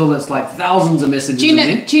can, until it's like thousands of messages.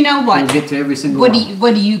 Do you know what? We'll get to every single one.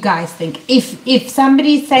 What do you guys think? If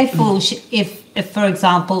somebody say if for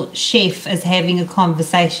example Chef is having a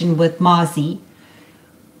conversation with Marzi,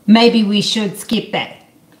 maybe we should skip that.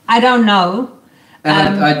 I don't know.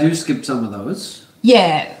 And I do skip some of those.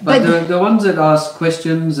 Yeah, but the ones that ask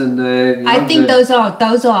questions and I think those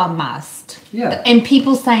are a must. Yeah. And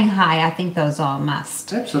people saying hi, I think those are a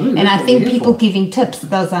must. Absolutely. And I think people giving tips,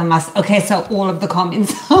 those are a must. Okay, so all of the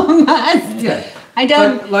comments are a must. Yeah. I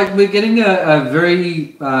don't... But, like, we're getting a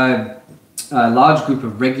very large group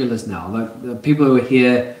of regulars now. Like, people who are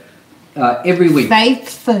here every week.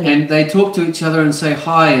 Faithfully. And they talk to each other and say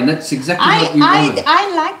hi, and that's exactly what you wanted.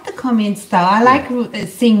 I like the comments, though. I like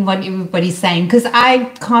seeing what everybody's saying, because I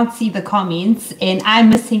can't see the comments, and I'm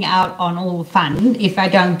missing out on all the fun if I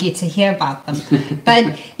don't get to hear about them.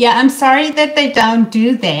 But, yeah, I'm sorry that they don't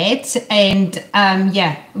do that. And,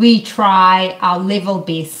 we try our level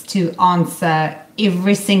best to answer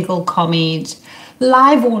every single comment,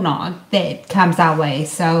 live or not, that comes our way.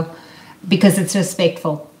 So, because it's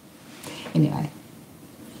respectful. Anyway.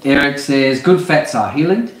 Eric says, good fats are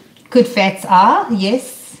healing. Good fats are,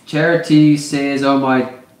 yes. Charity says, oh,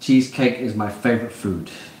 my cheesecake is my favorite food.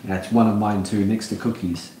 That's one of mine too, next to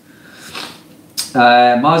cookies.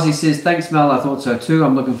 Marzi says, thanks, Mel. I thought so too.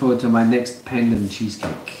 I'm looking forward to my next pandan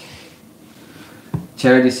cheesecake.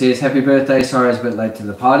 Charity says, happy birthday. Sorry I was a bit late to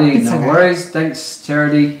the party. No worries. Thanks,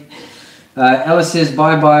 Charity. Ella says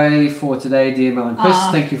bye-bye for today, dear Mel and Chris.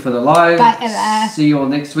 Thank you for the live. Bye, Ella. See you all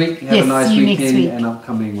next week. Have a nice weekend and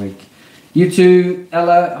upcoming week. You too,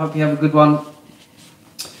 Ella. Hope you have a good one.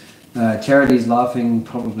 Charity's laughing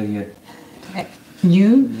probably at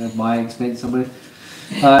my expense somewhere.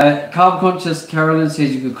 Carb conscious Carolyn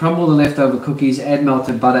says you could crumble the leftover cookies, add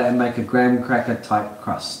melted butter, and make a graham cracker type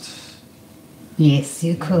crust. Yes,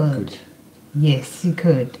 you could. Good. Yes, you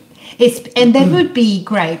could. And that would be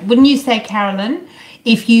great, wouldn't you say, Carolyn?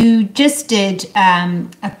 If you just did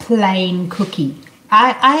a plain cookie.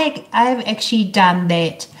 I've actually done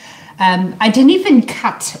that. I didn't even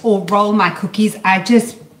cut or roll my cookies. I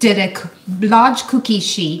just did a large cookie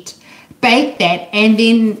sheet, baked that, and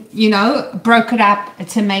then, broke it up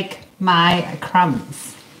to make my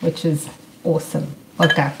crumbs, which is awesome.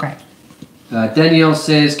 Worked out great. Danielle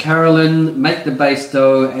says, Carolyn, make the base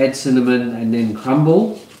dough, add cinnamon, and then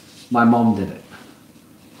crumble. My mom did it.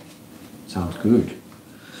 Sounds good.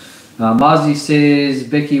 Marzi says,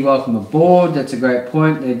 Becky, welcome aboard. That's a great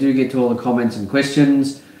point. They do get to all the comments and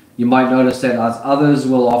questions. You might notice that others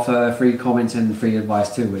will offer free comments and free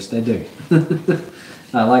advice too, which they do.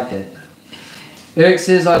 I like that. Eric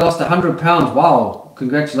says, I lost 100 pounds. Wow.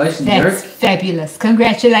 Congratulations, Eric. That's fabulous.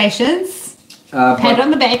 Congratulations. Pat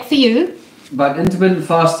on the back for you. But intermittent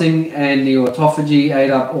fasting and the autophagy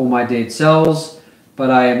ate up all my dead cells. But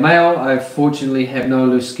I am male. I fortunately have no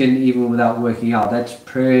loose skin even without working out. That's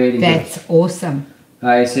pretty good. That's awesome.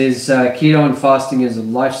 He says keto and fasting is a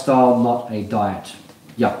lifestyle, not a diet.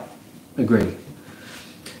 Yep, agree.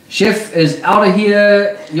 Chef is out of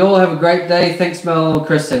here. You all have a great day. Thanks, Mel,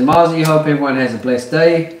 Chris, and Marzi. Hope everyone has a blessed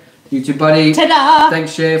day. You too, buddy. Ta-da!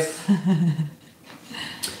 Thanks, Chef.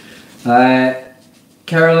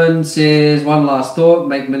 Carolyn says, one last thought.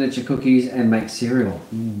 Make miniature cookies and make cereal.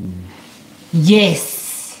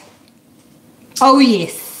 Yes. Oh,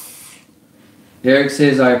 yes. Eric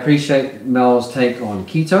says, I appreciate Mel's take on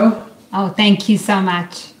keto. Oh, thank you so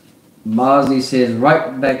much. Marzi says,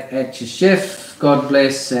 right back at you, Chef. God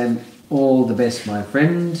bless and all the best, my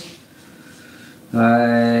friend.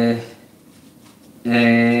 And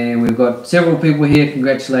we've got several people here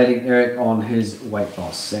congratulating Eric on his weight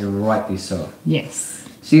loss, and rightly so. Yes.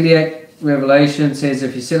 Celiac Revelation says,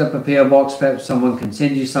 if you set up a PO box, perhaps someone can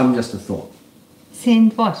send you some. Just a thought.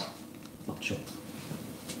 Send what? Not sure.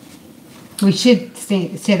 We should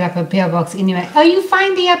set up a PO box anyway. Are you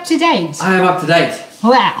finally up to date? I am up to date.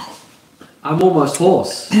 Wow. I'm almost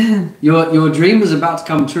hoarse. Your dream is about to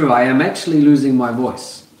come true. I am actually losing my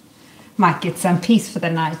voice. Might get some peace for the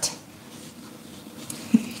night.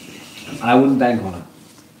 I wouldn't bank on it.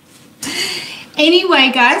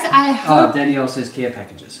 Anyway, guys, I hope... Oh, Danielle says care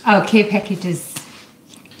packages. Oh, care packages.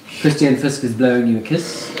 Christiane Fisk is blowing you a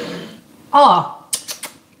kiss. Oh,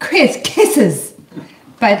 Chris, kisses.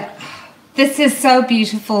 But this is so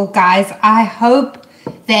beautiful, guys. I hope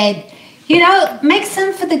that... make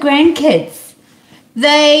some for the grandkids.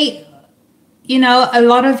 They, a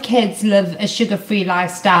lot of kids live a sugar-free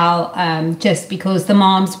lifestyle just because the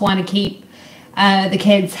moms want to keep the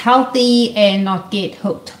kids healthy and not get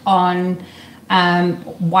hooked on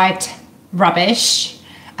white rubbish.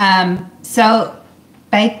 So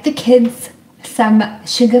bake the kids some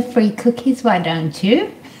sugar-free cookies, why don't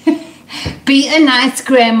you? Be a nice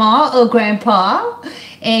grandma or grandpa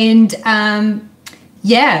and...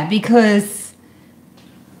 yeah, because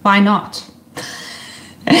why not?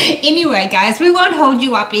 Anyway, guys, we won't hold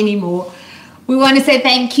you up anymore. We want to say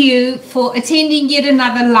thank you for attending yet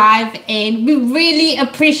another live, and we really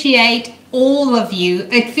appreciate all of you.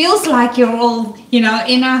 It feels like you're all, in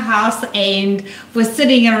our house and we're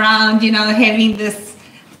sitting around, having this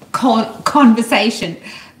conversation.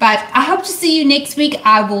 But I hope to see you next week.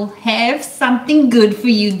 I will have something good for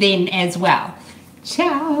you then as well.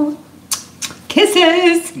 Ciao.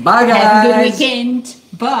 Kisses. Bye, guys. Have a good weekend.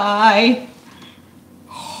 Bye.